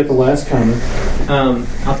you get the last comment.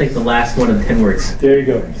 I'll take the last one of the 10 words. There you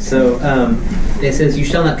go. So it says, "You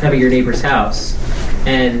shall not covet your neighbor's house."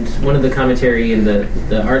 And one of the commentary in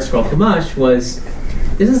the Art Scroll Chumash was,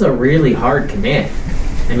 this is a really hard command.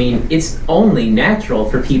 I mean, it's only natural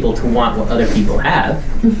for people to want what other people have.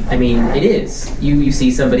 I mean, it is. You see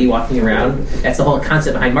somebody walking around, that's the whole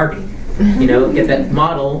concept behind marketing. Get that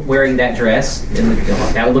model wearing that dress, and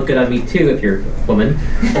that would look good on me too if you're a woman.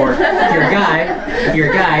 Or if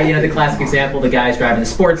you're a guy, the classic example, the guy's driving the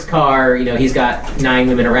sports car, he's got 9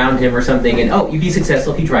 women around him or something, and you'd be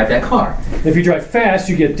successful if you drive that car. If you drive fast,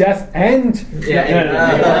 you get death and...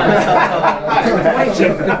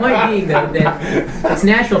 The point being, though, that it's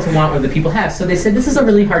natural to want what the people have. So they said, this is a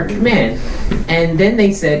really hard command. And then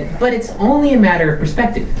they said, but it's only a matter of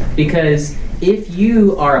perspective, because if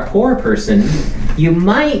you are a poor person, you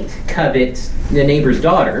might covet the neighbor's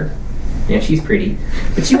daughter. Yeah, she's pretty.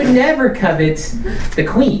 But you would never covet the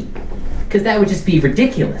queen, because that would just be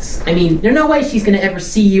ridiculous. I mean, there's no way she's going to ever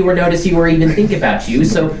see you or notice you or even think about you.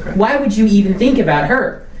 So why would you even think about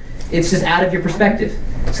her? It's just out of your perspective.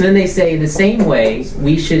 So then they say, in the same way,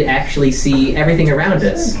 we should actually see everything around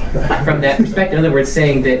us from that perspective. In other words,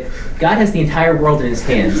 saying that God has the entire world in his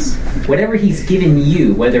hands. Whatever he's given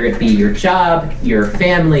you, whether it be your job, your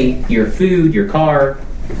family, your food, your car,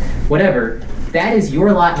 whatever, That is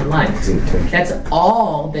your lot in life. That's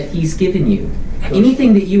all that he's given you.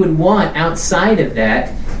 Anything that you would want outside of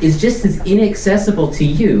that is just as inaccessible to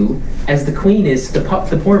you as the queen is to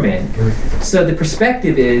the poor man. So the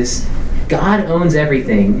perspective is, God owns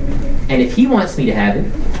everything, and if he wants me to have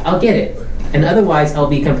it, I'll get it. And otherwise, I'll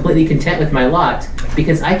be completely content with my lot,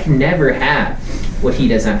 because I can never have what he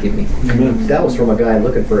does not give me. Amen. That was from a guy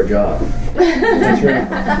looking for a job. That's right.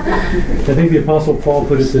 I think the Apostle Paul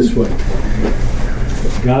put it this way.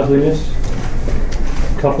 Godliness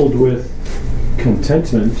coupled with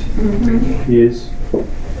contentment is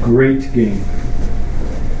great gain.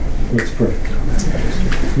 Let's pray.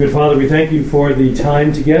 Good Father, we thank you for the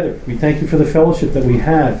time together. We thank you for the fellowship that we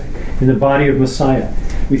have in the body of Messiah.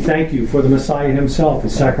 We thank you for the Messiah himself,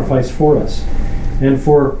 his sacrifice for us, and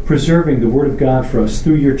for preserving the Word of God for us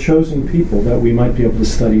through your chosen people, that we might be able to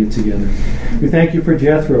study it together. We thank you for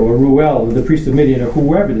Jethro or Ruel or the priest of Midian or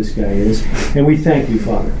whoever this guy is, and we thank you,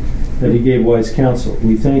 Father, that he gave wise counsel.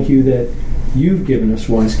 We thank you that you've given us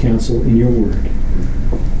wise counsel in your Word.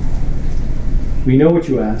 We know what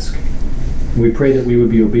you ask. We pray that we would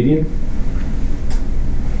be obedient,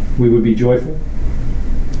 we would be joyful,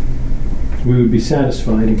 we would be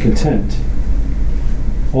satisfied and content,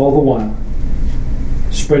 all the while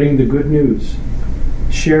spreading the good news,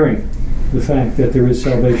 sharing the fact that there is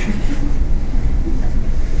salvation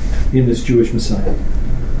in this Jewish Messiah,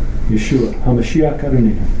 Yeshua, HaMashiach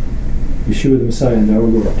Adonai, Yeshua the Messiah and our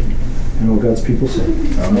Lord. And all God's people say,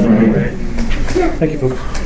 Amen. Thank you, folks.